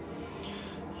creature.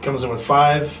 He comes in with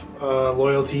 5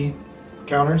 loyalty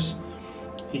counters.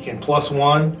 He can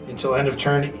 +1 until end of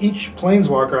turn. Each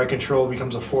planeswalker I control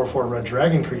becomes a 4/4 red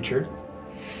dragon creature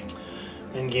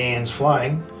and gains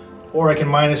flying, or I can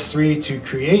 -3 to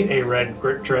create a red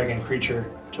dragon creature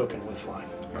token with flying.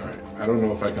 Alright, I don't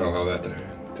know if I can allow that to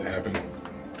happen.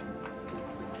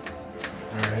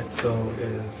 Alright, so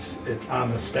is it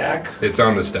on the stack? It's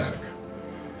on the stack.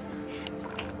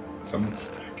 It's on the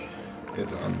stack.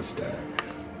 It's on the stack.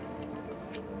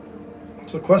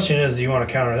 So the question is, do you want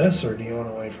to counter this, or do you want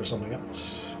to wait for something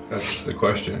else That's the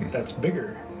question. that's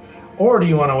bigger? Or do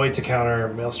you want to wait to counter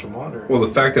Maelstrom Wanderer? Well, the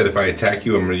fact that if I attack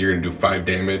you, you're going to do 5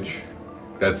 damage,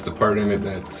 that's the part in it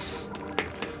that's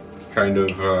kind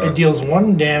of... It deals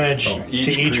 1 damage Oh, to each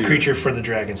each creature. creature for the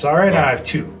dragon. So right now I have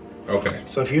 2. Okay.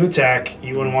 So if you attack,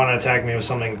 you wouldn't want to attack me with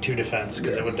something 2 defense,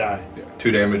 because it would die. Yeah.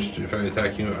 2 damage if I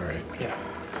attack you? Alright. Yeah.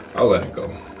 I'll let it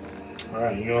go.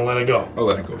 Alright, you're going to let it go. I'll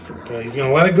let it go for now. Okay, he's going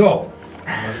to let it go.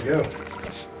 Let it go.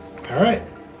 Alright.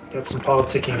 That's some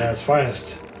politicking at its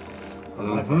finest. On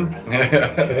my part.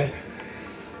 Okay.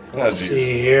 Let's geez.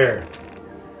 see here.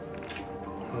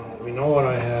 We know what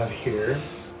I have here.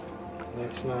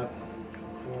 That's not...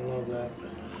 I don't know that.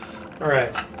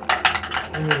 Alright.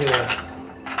 Let me get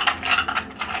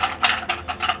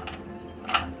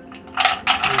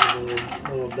a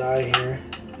little die here.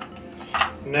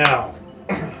 Now,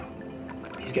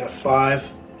 he's got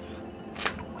 5.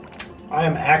 I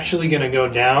am actually going to go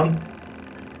down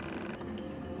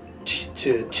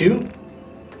to 2.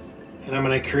 And I'm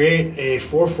going to create a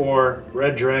 4/4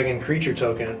 red dragon creature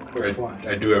token with flying.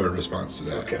 I do have a response to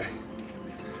that. Okay.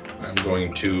 I'm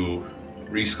going to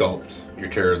resculpt your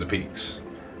Terror of the Peaks.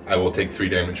 I will take 3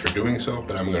 damage for doing so,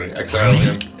 but I'm going to exile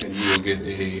him, and you will get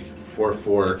a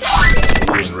 4/4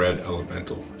 blue and red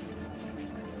elemental.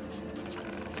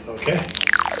 Okay.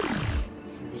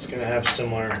 It's going to have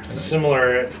similar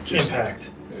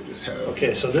impact. I just have.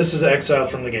 Okay, so this is exiled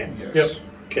from the game. Yes. Yep.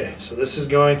 Okay, so this is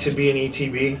going to be an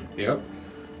ETB, Yep.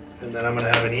 and then I'm going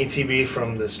to have an ETB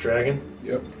from this dragon,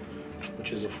 Yep.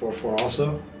 which is a 4/4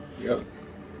 also. Yep.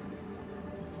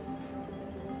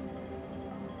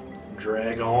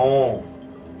 Dragon.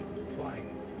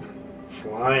 Flying.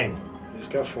 Flying. He's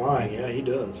got flying. Yeah, he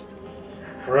does.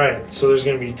 Alright, so there's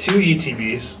going to be 2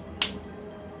 ETBs.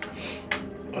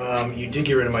 You did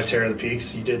get rid of my Terror of the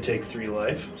Peaks. You did take 3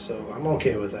 life, so I'm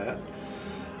okay with that.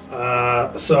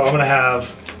 So I'm going to have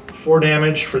 4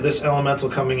 damage for this elemental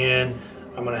coming in.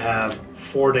 I'm going to have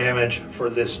 4 damage for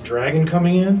this dragon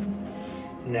coming in.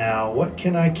 Now, what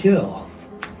can I kill?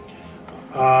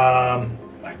 My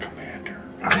commander.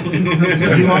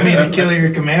 You want me to kill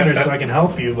your commander so I can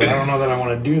help you, but I don't know that I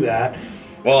want to do that.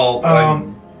 Well,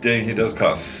 dang, he does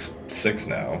cost 6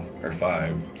 now, or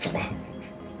 5. So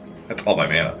that's all my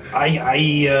mana.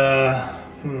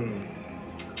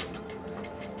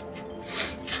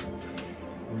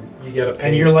 You get a pay.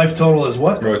 And your life total is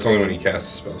what? No, it's only when you cast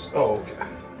the spells. Oh, okay.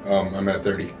 I'm at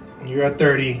 30. You're at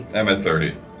 30. I'm at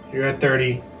 30. You're at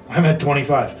 30. I'm at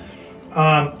 25.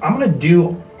 I'm going to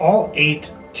do all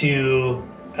 8 to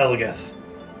Eligeth.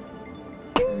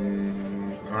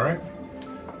 All right.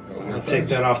 I'll take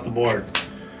that off the board.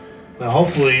 Now,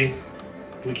 hopefully,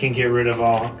 we can get rid of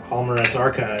Almaret's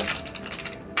Archive.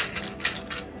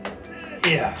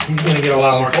 Yeah, he's going to get a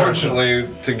lot more cards. Unfortunately,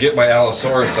 to get my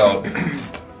Allosaurus out,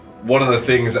 one of the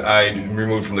things I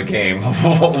removed from the game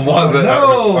was an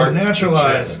No,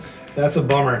 naturalize. That's a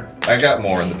bummer. I got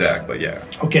more in the deck, but yeah.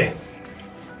 Okay.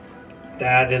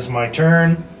 That is my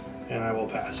turn, and I will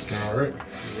pass. All right.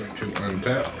 I'm going to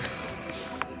untap.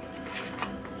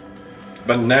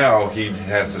 But now he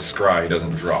has to scry, he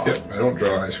doesn't draw. Yep, I don't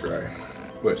draw, I scry.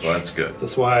 Which, So that's good.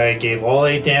 That's why I gave all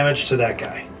 8 damage to that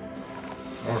guy.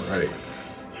 all right.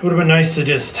 It would have been nice to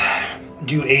just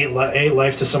do 8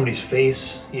 life to somebody's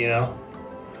face, you know?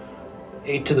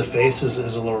 8 to the face is a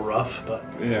little rough, but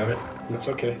Yeah. that's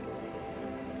okay.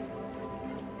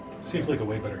 Seems like a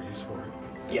way better use for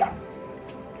it. Yeah.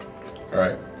 All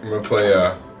right. I'm going to play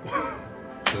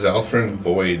Zalfrin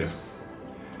Void.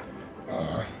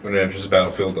 When it enters the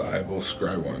battlefield, I will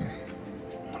scry 1.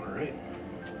 All right.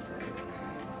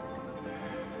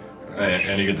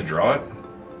 And you get to draw it?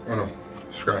 Oh no,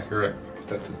 scry, you're right. Put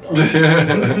that to the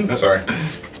bottom. Sorry.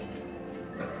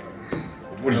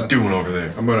 What are you doing over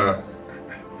there? I'm going to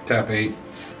tap 8.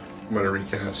 I'm going to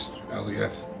recast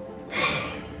Eligeth.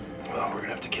 Well, we're going to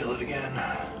have to kill it again.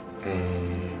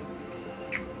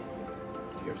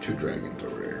 You have 2 dragons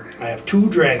over there. I have 2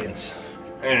 dragons.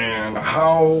 And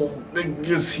how big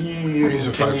is he? He's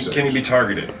a Can 5/6. he be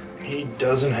targeted? He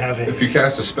doesn't have his... If you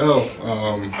cast a spell,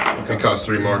 it costs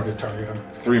 3 more. To target him.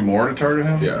 3 more to target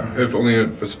him? Yeah, if only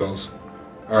for spells.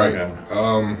 Alright, Okay.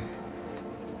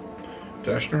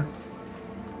 Dashner,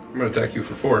 I'm going to attack you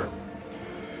for 4.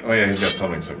 Oh yeah, he's got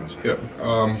summoning sickness. Yep,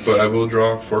 but I will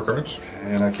draw 4 cards.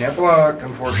 And I can't block,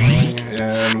 unfortunately.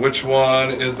 And which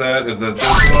one is that? Is that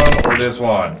this one or this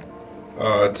one?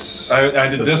 It's... I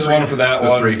did this one for that The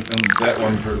one, 3. and that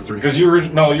one for The 3. Because you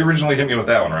originally hit me with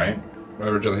that one, right? I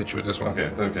originally hit you with this one.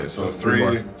 Okay. So three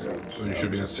 3. more. So you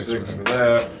should be at 6 with for him.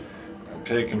 that. I'm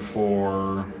taking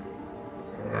 4.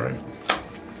 Alright.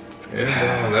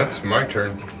 And that's my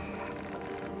turn.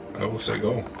 I will say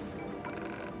go.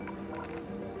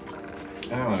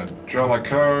 I'm gonna draw my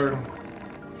card.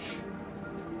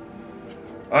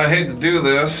 I hate to do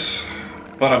this,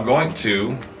 but I'm going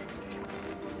to.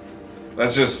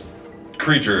 That's just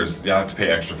creatures you have to pay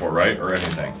extra for, right? Or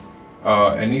anything.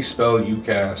 Any spell you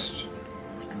cast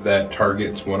that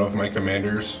targets one of my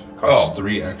commanders costs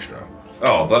 3 extra.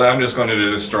 Oh, then I'm just going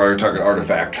to destroy your target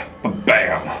artifact.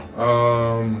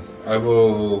 Bam! I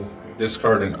will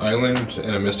discard an island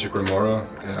and a Mystic Remora,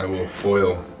 and I will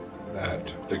foil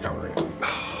that to counter it.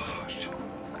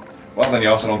 Well, then you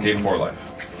also don't gain 4 life.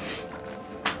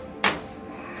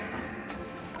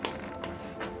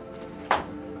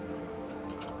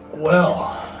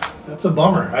 Well, that's a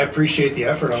bummer. I appreciate the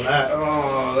effort on that.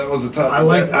 Oh, that was a tough. I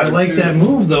like that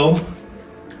move though.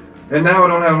 And now I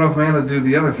don't have enough mana to do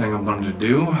the other thing I wanted to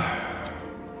do.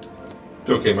 It's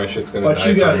okay, my shit's gonna But die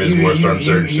you got from his Warstorm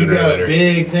Surge you sooner or got a later.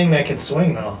 big thing that can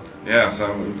swing though. Yeah,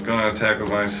 so I'm gonna attack with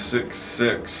my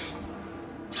 6/6.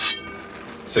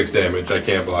 6 damage, I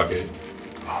can't block it.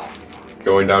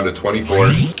 Going down to 24.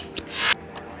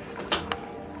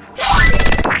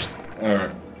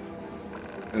 Alright.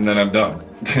 And then I'm done. All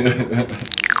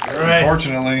right,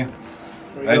 Unfortunately,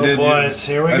 here we go, boys.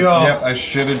 Here we go. Yep, I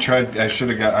should have tried. I should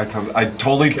have got. I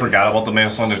totally forgot about the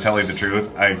Maelstrom, to tell you the truth.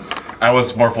 I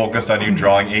was more focused on you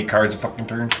drawing 8 cards a fucking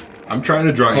turn. I'm trying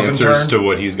to draw Flip and answers turn. to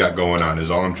what he's got going on, is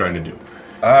all I'm trying to do.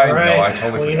 All right. know. I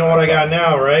totally. Well, you forgot. know what I I'm got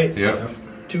sorry. now, right? Yep.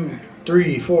 2,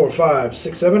 3, 4, 5,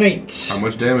 6, 7, 8. How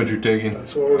much damage you taking?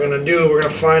 That's what we're gonna do. We're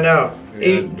gonna find out.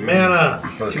 8 mana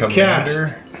For to Commander.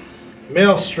 cast.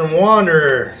 Maelstrom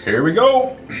Wanderer. Here we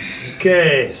go.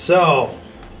 Okay, so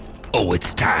Oh,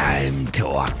 it's time to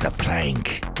walk the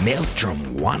plank.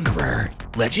 Maelstrom Wanderer,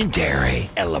 legendary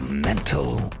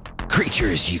elemental.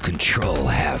 Creatures you control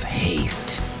have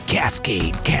haste.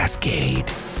 Cascade.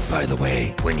 By the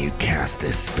way, when you cast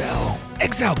this spell,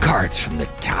 exile cards from the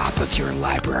top of your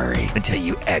library until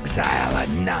you exile a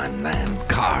non-land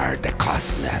card that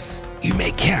costs less. You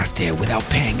may cast it without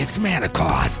paying its mana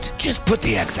cost. Just put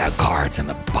the exile cards on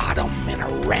the bottom in a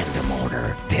random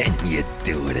order, then you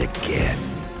do it again.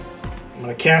 I'm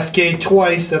gonna cascade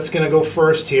twice. That's gonna go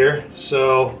first here.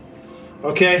 So,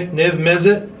 okay, Niv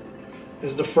Mizzet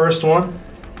is the first one.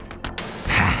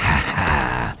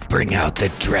 Bring out the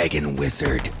dragon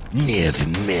wizard, Niv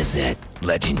Mizzet.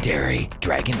 Legendary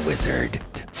Dragon Wizard.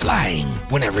 Flying.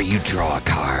 Whenever you draw a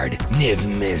card, Niv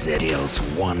Mizzet deals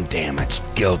 1 damage.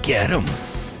 Go get him.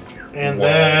 And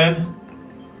then,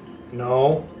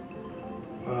 no.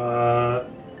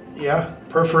 Yeah,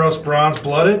 Perforos Bronze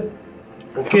Blooded.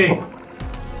 Okay.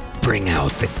 Bring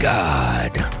out the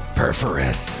god.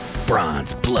 Perforus,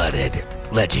 bronze blooded,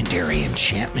 legendary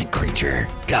enchantment creature.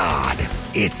 God.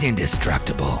 It's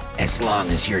indestructible as long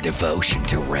as your devotion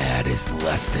to red is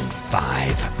less than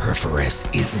 5. Perforus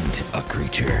isn't a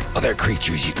creature. Other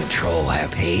creatures you control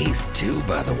have haste too,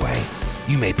 by the way.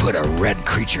 You may put a red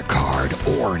creature card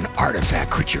or an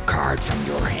artifact creature card from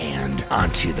your hand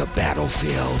onto the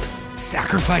battlefield.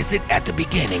 Sacrifice it at the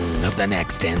beginning of the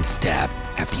next end step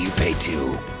after you pay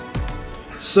 2.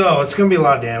 So it's going to be a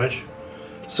lot of damage.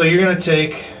 So you're going to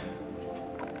take...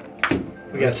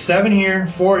 We got 7 here,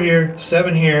 4 here,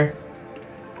 7 here.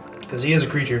 Because he is a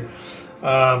creature.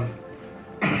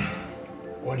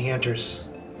 When he enters.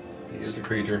 He is a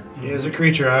creature. He is a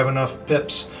creature. I have enough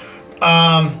pips.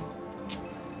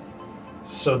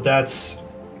 So that's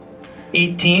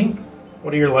 18.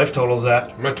 What are your life totals at?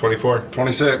 I'm at 24.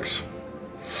 26.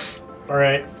 All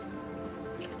right.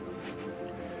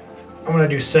 I'm going to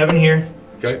do 7 here.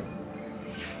 Okay.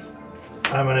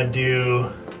 I'm going to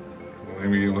do...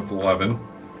 Maybe with 11.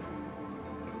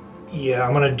 Yeah,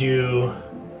 I'm going to do...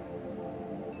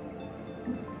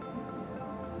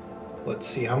 Let's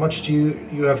see, how much do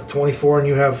you have 24 and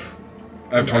you have...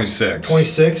 I have 26.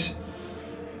 26?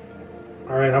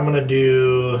 All right, I'm going to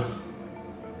do...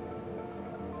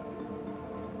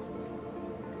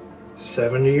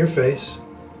 7 to your face.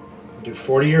 Do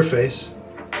 4 to your face.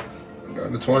 I'm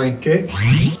down to 20. Okay.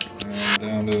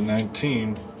 Down to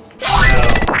 19. Now,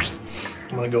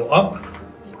 I'm going to go up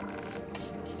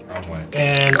Wrong way.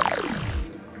 and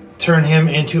turn him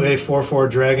into a 4/4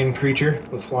 dragon creature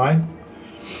with flying.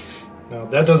 Now,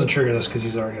 that doesn't trigger this because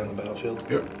he's already on the battlefield.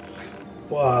 Yep.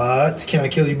 But can I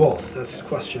kill you both? That's the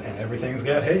question. And everything's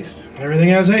got haste. Everything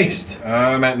has haste.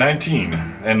 I'm at 19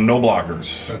 and no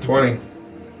blockers. At 20.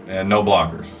 And no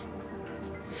blockers.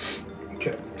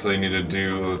 Okay. So you need to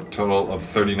do a total of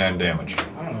 39 damage.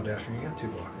 I don't know, Dasher, you got 2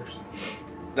 blockers.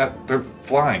 That they're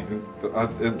flying.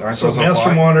 Aren't So supposed to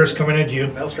Maelstrom fly? Wanderer is coming at you.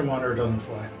 Maelstrom Wanderer doesn't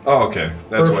fly. Oh, okay.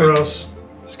 That's why. Perforos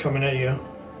is coming at you.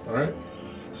 Alright.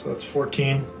 So that's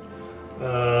 14.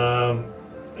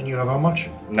 And you have how much?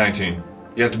 19.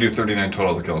 You have to do 39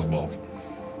 total to kill us both.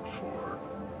 4,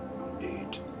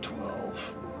 8,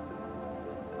 12,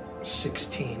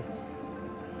 16.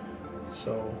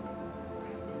 So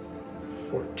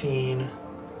 14.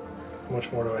 How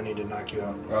much more do I need to knock you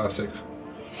out? 6.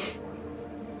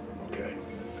 Okay.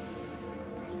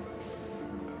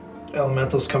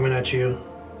 Elemental's coming at you.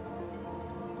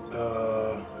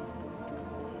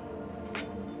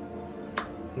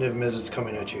 Niv Mizzet's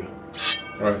coming at you.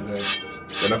 Alright,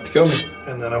 that's enough to kill me.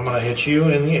 And then I'm going to hit you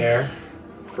in the air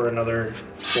for another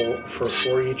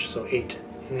 4 each, so 8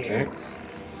 in the air.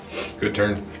 Good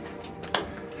turn.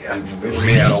 Leave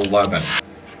me at 11.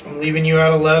 I'm leaving you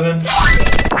at 11.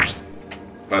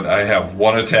 But I have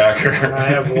 1 attacker. And I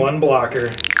have 1 blocker.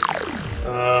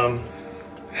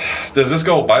 Does this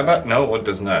go bye-bye? No, it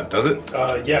does not. Does it?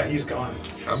 Yeah, he's gone.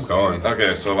 I'm gone.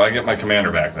 Okay, so I get my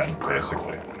commander back then,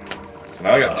 basically. So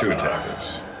now I got 2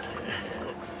 attackers.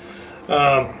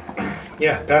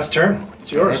 Yeah, pass turn.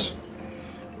 It's yours.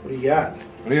 What do you got?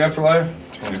 What do you got for life?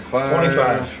 25.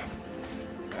 25.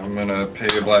 I'm gonna pay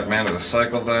a black mana to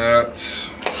cycle that.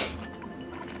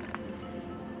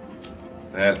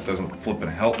 That doesn't flip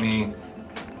and help me.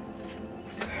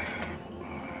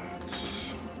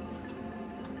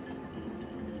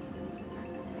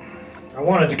 I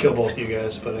wanted to kill both you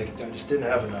guys, but I just didn't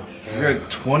have enough. You're at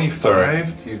 25? Sorry.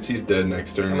 He's dead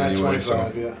next turn I'm at anyway,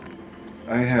 25, so. yeah.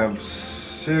 I have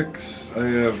 6. I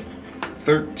have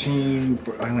 13.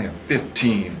 I only have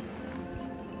 15.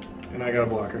 And I got a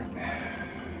blocker.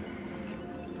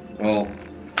 Well,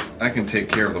 I can take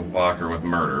care of the blocker with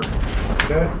murder.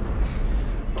 Okay.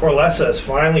 Corlessa is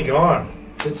finally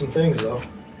gone. Did some things, though.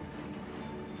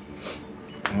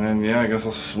 And then, yeah, I guess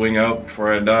I'll swing out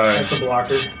before I die. That's a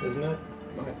blocker, isn't it?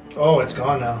 Oh, it's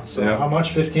gone now. So Yeah. how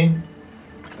much? 15?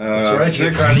 That's right.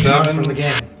 You're 6, trying to get 7. from the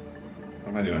game. What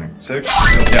am I doing here? 6?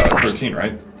 Yeah, that's 13,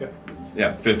 right? Okay.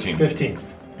 Yeah, 15. 15.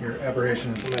 Your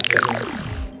aberration is I'm at 10.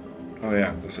 Oh,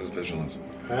 yeah, this is vigilance.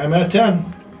 I'm at 10.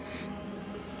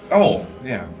 Oh,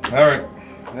 yeah. All right.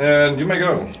 And you may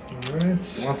go. All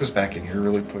right. You want this back in here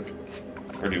really quick?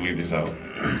 Or do you leave these out?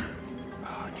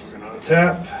 Just another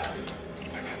tap.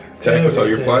 Attack with all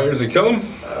your flyers and kill him.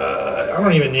 I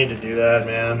don't even need to do that,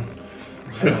 man.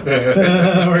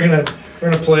 We're gonna We're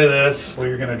gonna play this. Well,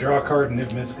 you're gonna draw a card, and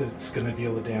if it's gonna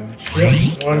deal the damage.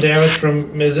 1 damage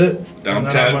from Mizzet. Down And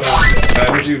then 10. I'm gonna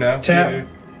Time with you now. tap.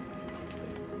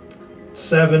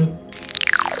 7.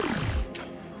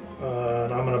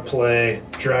 And I'm gonna play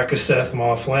Dracoseth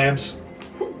Maw of Flames.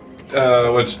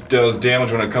 Which does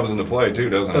damage when it comes into play too,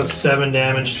 doesn't Does it? 7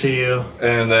 damage to you.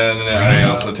 And then I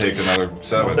also take another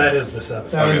 7. Well, that is the 7.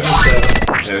 That is Okay. the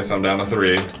 7. Okay, so I'm down to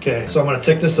 3. Okay, so I'm gonna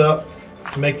tick this up,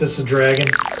 make this a dragon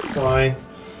flying,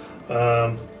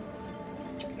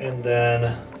 and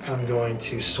then I'm going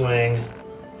to swing.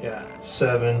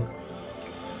 7,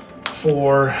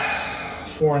 4,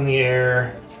 4 in the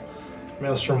air,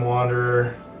 Maelstrom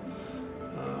Wanderer,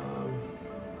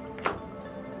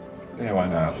 Yeah, why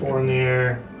not? 4 in the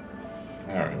air.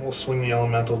 All right. We'll swing the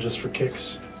elemental just for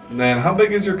kicks. Then how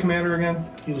big is your commander again?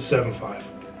 He's a 7/5.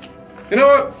 You know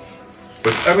what?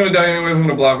 I'm gonna die anyways. I'm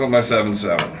gonna block with my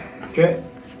 7/7 Okay.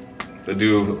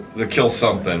 to kill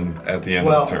something at the end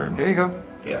Well, of the turn. There you go.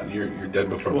 Yeah. You're dead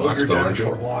before Well, blocks, you're though, dead aren't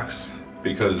before you? blocks,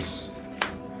 Because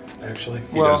actually.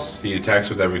 he attacks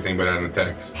with everything, but not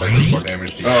attacks. Like does more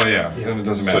damage to you. Oh yeah, then it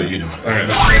doesn't So matter. you don't. Okay,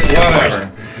 whatever.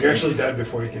 You're actually dead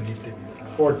before you can even do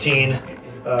 14,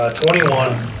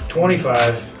 21,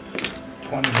 25,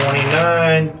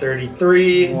 29,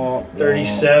 33,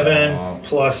 37,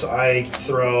 plus I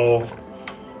throw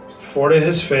 4 to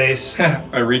his face,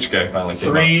 My reach guy finally came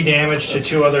 3 damage to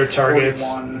 2 other targets.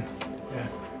 41.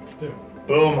 Yeah.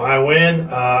 Boom, I win.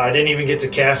 I didn't even get to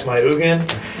cast my Ugin.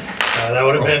 That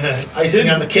would have been icing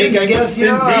on the cake, I guess. You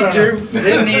know, I don't know.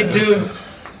 Didn't need to.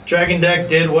 Dragon deck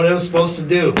did what it was supposed to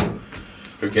do.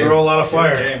 Good game. Throw a lot of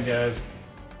fire. Good game, guys.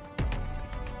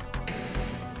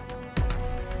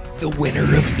 The winner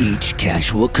of each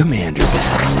casual commander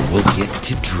battle will get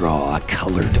to draw a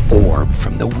colored orb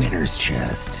from the winner's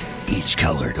chest. Each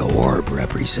colored orb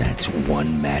represents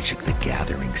 1 Magic the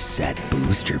Gathering set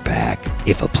booster pack.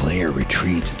 If a player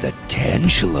retrieves the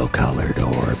Tangelo colored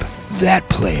orb, that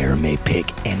player may pick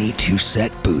any 2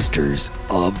 set boosters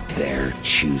of their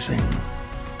choosing.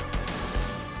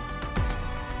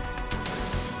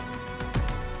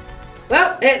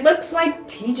 Well, it looks like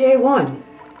TJ won.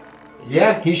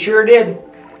 Yeah, he sure did.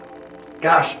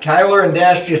 Gosh, Tyler and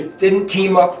Dash just didn't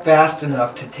team up fast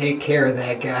enough to take care of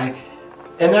that guy.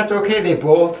 And that's okay, they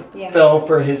both fell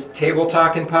for his table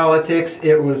talking politics.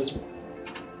 He's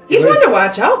one to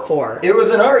watch out for. It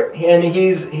was an art, and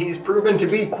he's proven to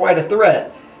be quite a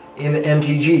threat in the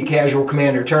MTG Casual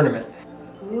Commander Tournament.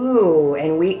 Ooh,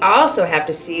 and we also have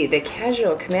to see the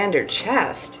Casual Commander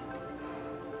chest.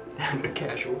 The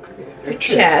Casual Commander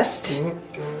Chest.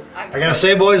 I gotta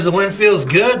say, boys, the win feels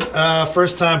good.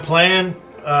 First time playing.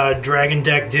 Dragon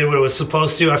deck did what it was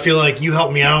supposed to. I feel like you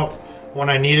helped me out when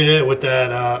I needed it with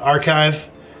that archive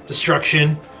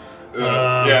destruction.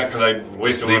 Yeah, because I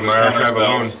wasted Leave one of my his counter archive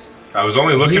alone. spells. I was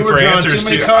only looking You were for drawing answers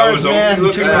too many to. I cards, was man. only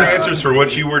looking Too for many. answers for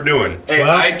what you were doing. Hey,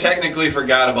 Well- I technically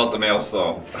forgot about the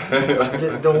Maelstrom.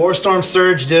 The Warstorm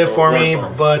Surge did it for me,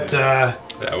 Warstorm. but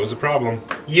That was a problem.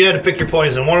 you had to pick your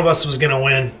poison. One of us was gonna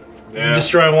win. Yeah. You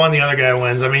destroy one, the other guy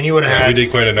wins. I mean, you would have Yeah, had. we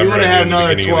did quite a number You would have had in the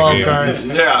another beginning of the 12 game. cards.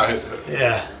 Yeah,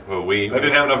 Yeah. Well, I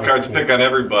didn't have enough cards to pick on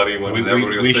everybody when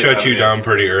everybody was we picking shut on you me. down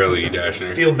pretty early,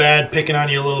 Dasher. Feel bad picking on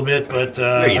you a little bit, but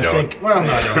I you don't. think. Well,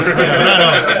 no, I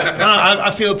don't. No,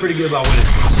 I feel pretty good about winning.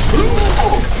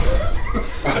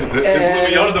 Blew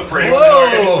me out of the frame.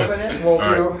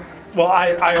 Whoa! Well,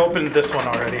 I opened this one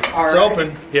already. It's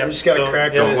open. Yeah, You just gotta so-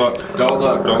 crack Don't it. look. Don't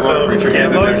look. Don't So look. Reach your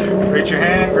can't hand in look. there. Reach your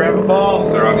hand, grab a ball.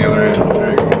 They're on the other end. There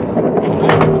you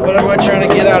go. What am I trying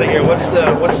to get out of here? What's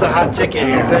the hot ticket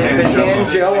here?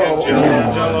 Tangelo.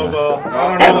 Jello ball.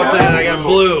 I don't know what that. I got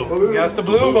blue. You got the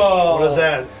blue ball. What is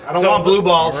that? I don't So- want blue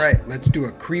balls. All right, let's do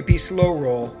a creepy slow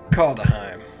roll.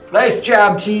 Kaldheim. Nice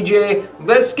job, TJ.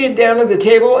 Let's get down to the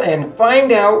table and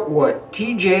find out what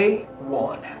TJ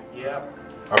won. Yep.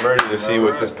 I'm ready to see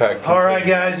what this pack contains. All right,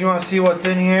 guys, you want to see what's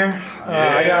in here?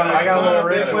 I got a little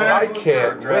rich I one.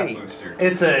 can't wait.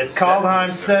 It's a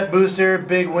Kaldheim set booster,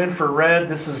 big win for red.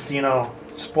 This is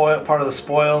part of the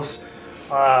spoils.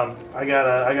 I got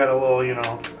a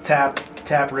little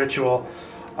tap ritual.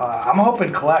 I'm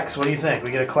hoping Klex. What do you think?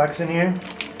 We get a Klex in here?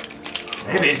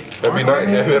 Maybe. That'd be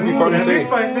nice. That'd be fun to Maybe see.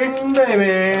 spicy. Baby.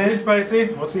 Maybe spicy.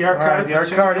 What's the art All right, card? the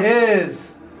art card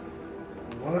is.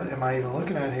 What am I even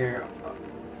looking at here?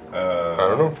 I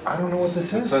don't know. I don't know what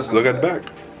this is. Look at the back.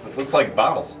 It looks like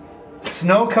bottles.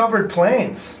 Snow-covered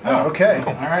plains. Oh. Okay.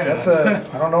 All right. That's a.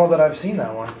 I don't know that I've seen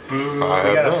that one. I We have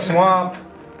got a not. swamp,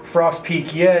 frost peak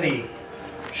yeti,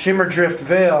 shimmer drift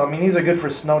veil. I mean, these are good for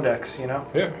snow decks,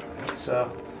 Yeah.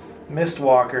 So,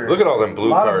 Mistwalker. Look at all them blue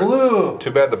Lot of cards. blue.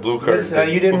 Too bad the blue cards. This,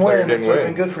 you didn't blue player win. This didn't would have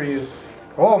been win. good for you.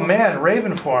 Oh man,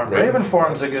 Ravenform.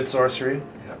 Ravenform's a good sorcery.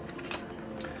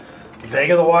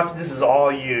 Vega the Watch. This is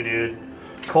all you, dude.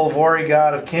 Kolvori,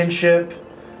 God of Kinship.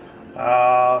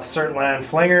 Certland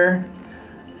Flinger.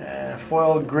 And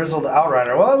foiled Grizzled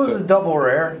Outrider. Well, that was a double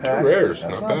rare pack. 2 rares,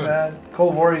 That's not not bad.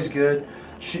 Kolvori's good.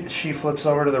 She flips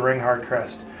over to the Ringhard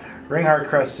Crest. Ringhard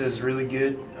Crest is really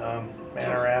good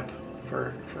mana ramp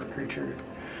for creature.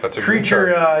 That's a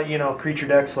Creature, creature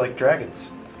decks like dragons.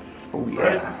 Oh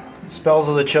Yeah. Spells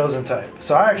of the Chosen type.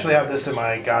 So I actually have this in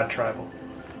my God Tribal.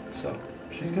 So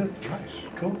she's good. Nice.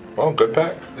 Cool. Well, good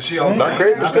pack. Is she all Not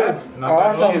great, but Not good. bad. Not bad.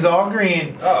 Awesome. She's all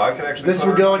green. Oh, I could actually. This put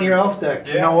would her- go in your elf deck.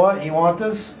 You Yeah. know what? You want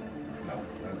this?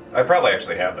 I probably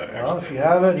actually have that. Well, Actually. if you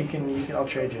have it, you can. I'll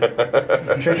trade you.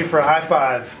 I'll trade you for a high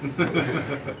five.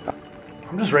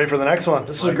 I'm just ready for the next one.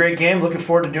 This was a great game. Looking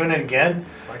forward to doing it again.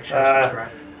 Like, share,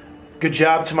 subscribe. Good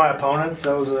job to my opponents.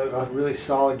 That was a really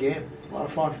solid game. A lot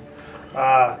of fun.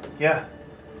 Yeah,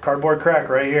 cardboard crack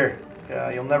right here.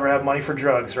 You'll never have money for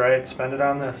drugs, right? Spend it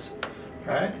on this.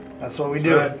 All right? That's what we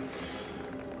do. right.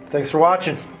 Thanks for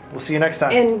watching. We'll see you next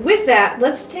time. And with that,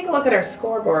 let's take a look at our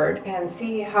scoreboard and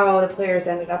see how the players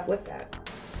ended up with that.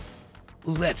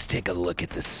 Let's take a look at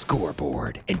the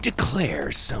scoreboard and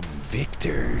declare some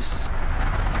victors.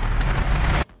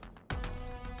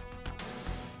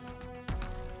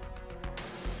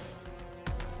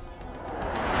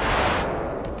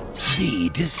 The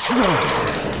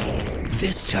Destroyer.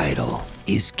 This title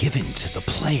is given to the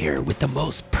player with the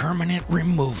most permanent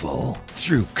removal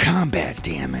through combat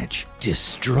damage,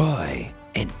 destroy,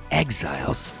 and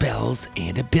exile spells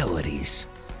and abilities.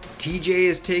 TJ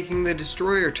is taking the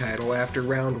Destroyer title after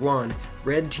round 1.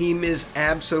 Red team is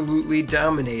absolutely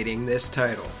dominating this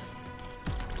title.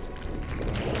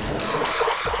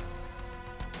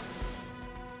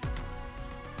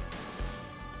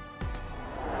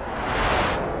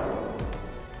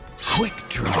 Quick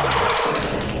Draw.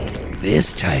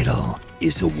 This title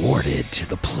is awarded to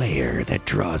the player that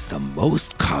draws the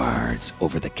most cards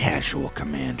over the Casual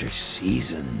Commander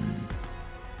season.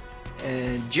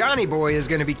 And Johnny Boy is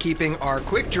going to be keeping our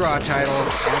Quick Draw title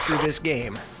after this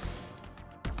game.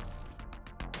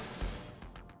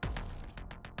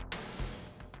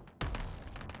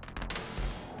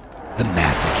 The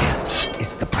Masochist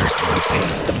is the person who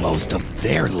pays the most of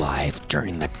their life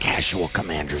during the Casual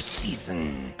Commander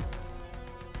season.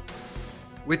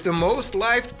 With the most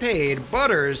life paid,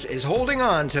 Butters is holding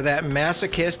on to that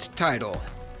Masochist title.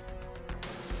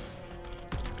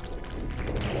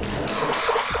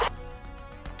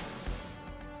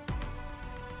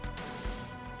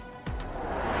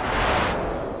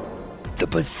 The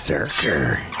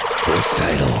Berserker. This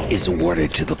title is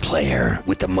awarded to the player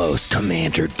with the most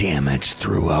commander damage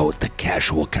throughout the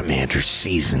Casual Commander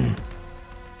season.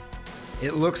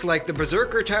 It looks like the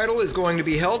Berserker title is going to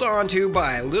be held on to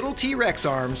by Little T-Rex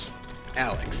Arms,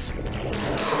 Alex.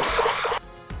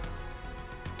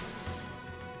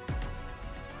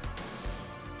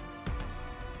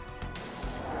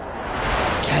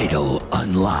 Title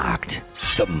unlocked.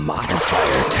 The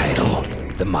Modifier title.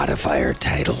 The Modifier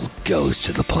title goes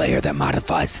to the player that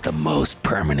modifies the most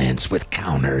permanents with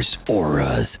counters,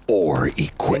 auras, or And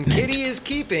equipment. Kitty is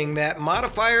keeping that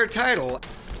Modifier title.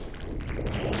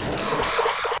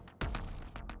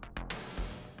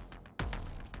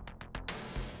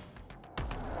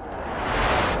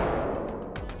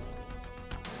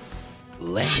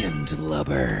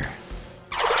 Landlubber.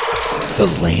 The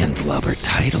Landlubber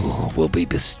title will be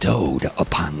bestowed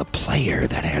upon the player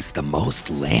that has the most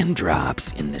land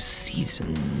drops in the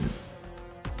season.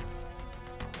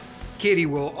 Kitty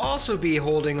will also be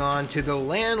holding on to the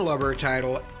Landlubber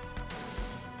title.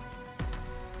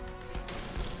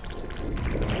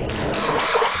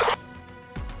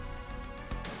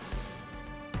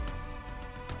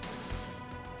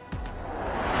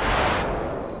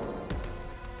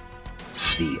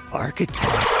 The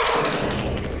Architect.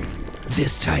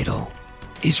 This title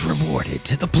is rewarded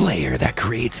to the player that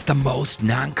creates the most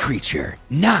non-creature,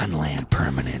 non-land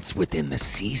permanents within the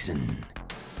season.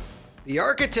 The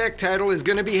Architect title is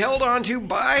going to be held on to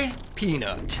by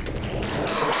Peanut.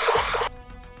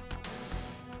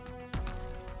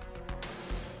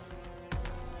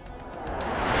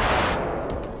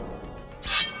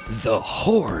 The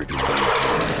Horde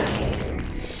Raiser.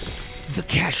 The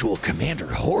Casual Commander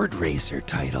Horde Raiser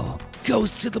title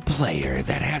goes to the player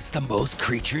that has the most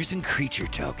creatures and creature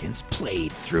tokens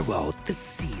played throughout the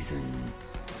season.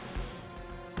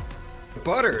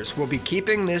 Butters will be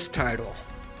keeping this title.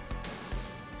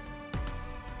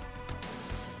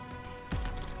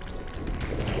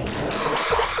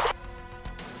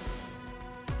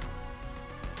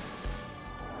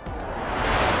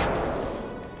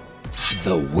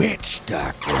 The Witch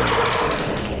Doctor.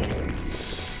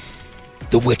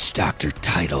 The Witch Doctor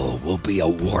title will be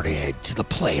awarded to the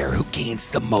player who gains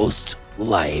the most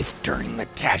life during the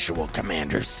Casual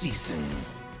Commander season.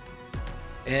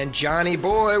 And Johnny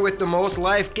Boy with the most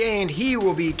life gained, he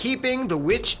will be keeping the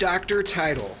Witch Doctor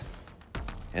title.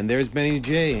 And there's Benny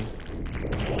J.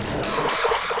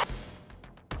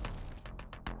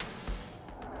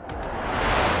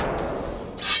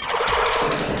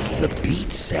 The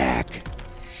Beat Sack.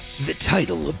 The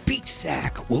title of Beat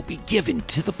Sack will be given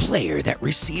to the player that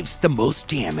receives the most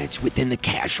damage within the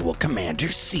Casual Commander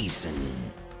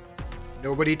season.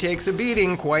 Nobody takes a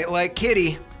beating quite like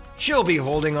Kitty. She'll be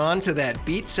holding on to that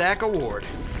Beat Sack award.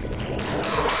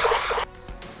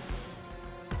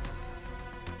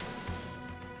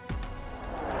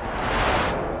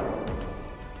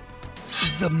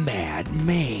 The Mad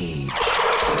Mage.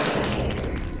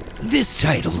 This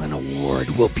title and award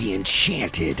will be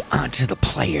enchanted onto the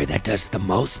player that does the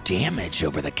most damage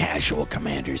over the Casual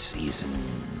Commander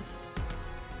season.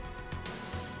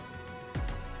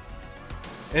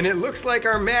 And it looks like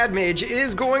our Mad Mage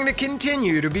is going to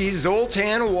continue to be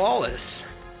Zoltan Wallace.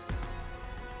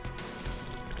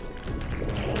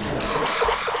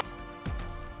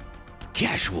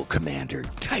 Casual Commander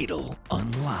title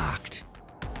unlocked.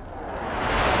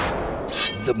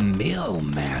 The Mill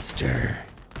Master.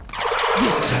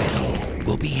 This title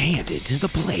will be handed to the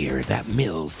player that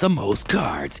mills the most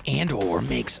cards and or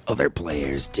makes other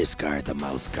players discard the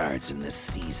most cards in this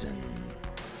season.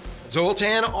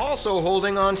 Zoltan also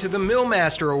holding on to the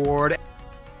Millmaster Award.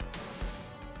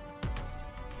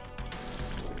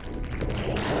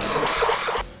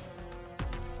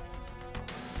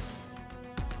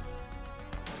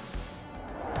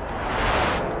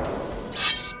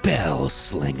 Spell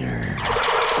Slinger.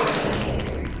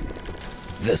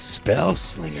 The Spell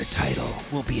Slinger title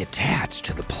will be attached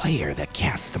to the player that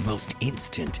casts the most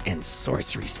instant and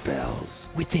sorcery spells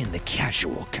within the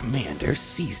Casual Commander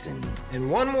season.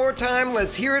 And one more time,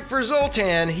 let's hear it for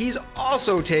Zoltan. He's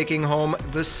also taking home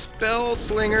the Spell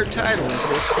Slinger title at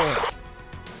this point.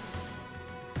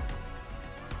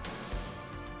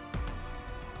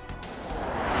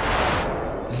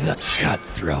 The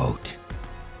Cutthroat.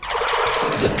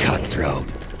 The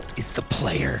Cutthroat is the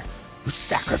player who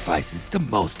sacrifices the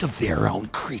most of their own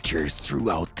creatures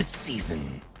throughout the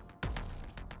season.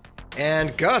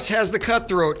 And Gus has the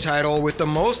Cutthroat title with the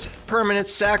most permanents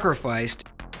sacrificed.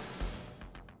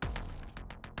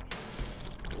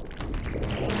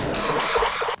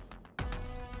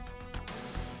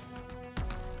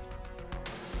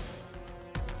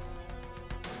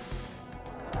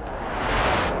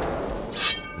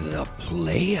 The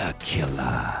Player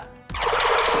Killer.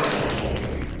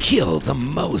 Kill the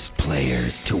most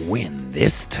players to win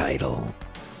this title.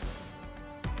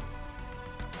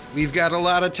 We've got a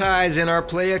lot of ties in our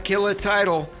Playa Killa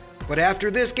title, but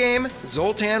after this game,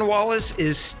 Zoltan Wallace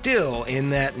is still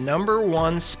in that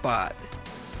 #1 spot.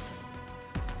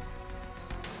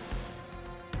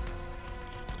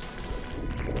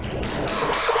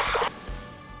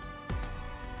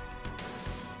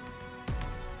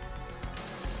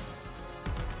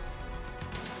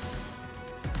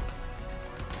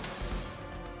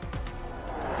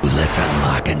 Let's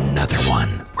unlock another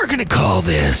one. We're gonna call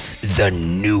this the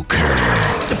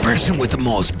Nuker. The person with the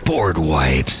most board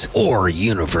wipes or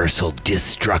universal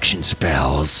destruction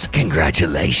spells.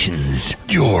 Congratulations,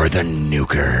 you're the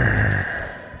Nuker.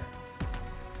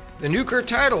 The Nuker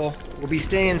title will be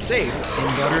staying safe in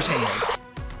Butter's hands.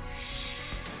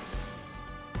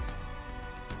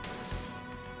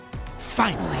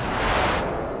 Finally,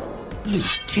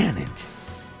 Lieutenant.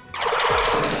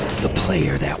 The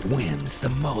player that wins the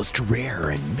most rare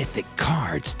and mythic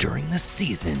cards during the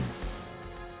season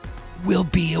will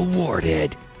be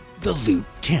awarded the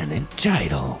Lieutenant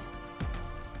title.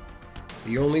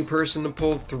 The only person to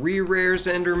pull 3 rares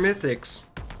and or mythics,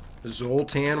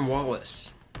 Zoltan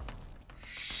Wallace.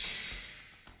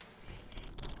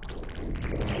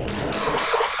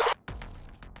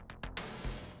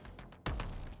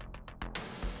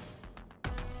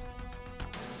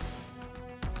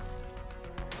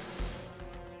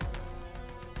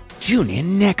 Tune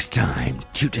in next time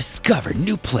to discover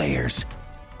new players,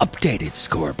 updated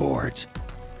scoreboards,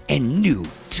 and new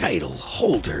title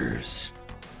holders.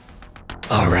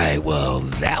 Alright, well,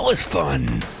 that was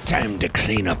fun. Time to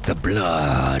clean up the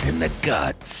blood and the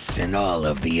guts and all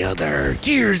of the other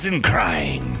tears and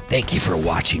crying. Thank you for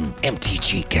watching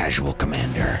MTG Casual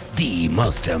Commander, the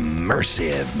most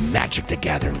immersive Magic the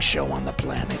Gathering show on the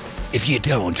planet. If you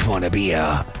don't want to be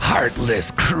a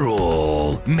heartless,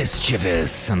 cruel,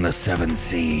 mischievous, and the seven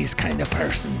seas kind of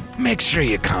person, make sure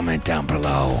you comment down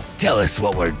below. Tell us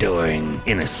what we're doing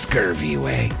in a scurvy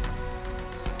way.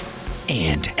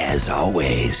 And as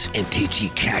always,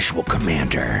 MTG Casual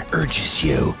Commander urges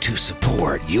you to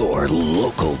support your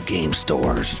local game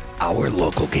stores. Our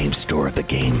local game store, the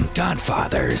game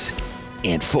Godfathers.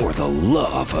 And for the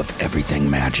love of everything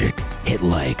magic, hit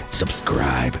like,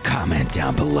 subscribe, comment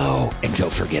down below, and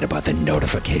don't forget about the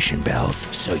notification bells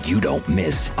so you don't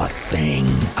miss a thing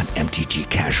on MTG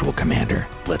Casual Commander.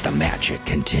 Let the magic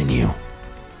continue.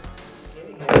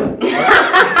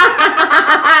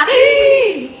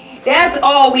 That's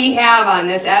all we have on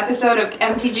this episode of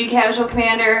MTG Casual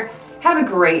Commander. Have a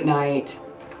great night.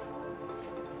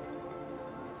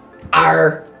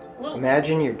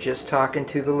 Imagine you're just talking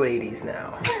to the ladies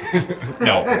now.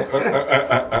 No.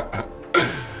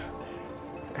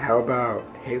 How about,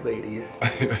 hey ladies,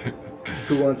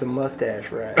 who wants a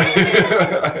mustache ride?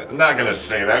 I'm not gonna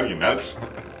say that, you nuts.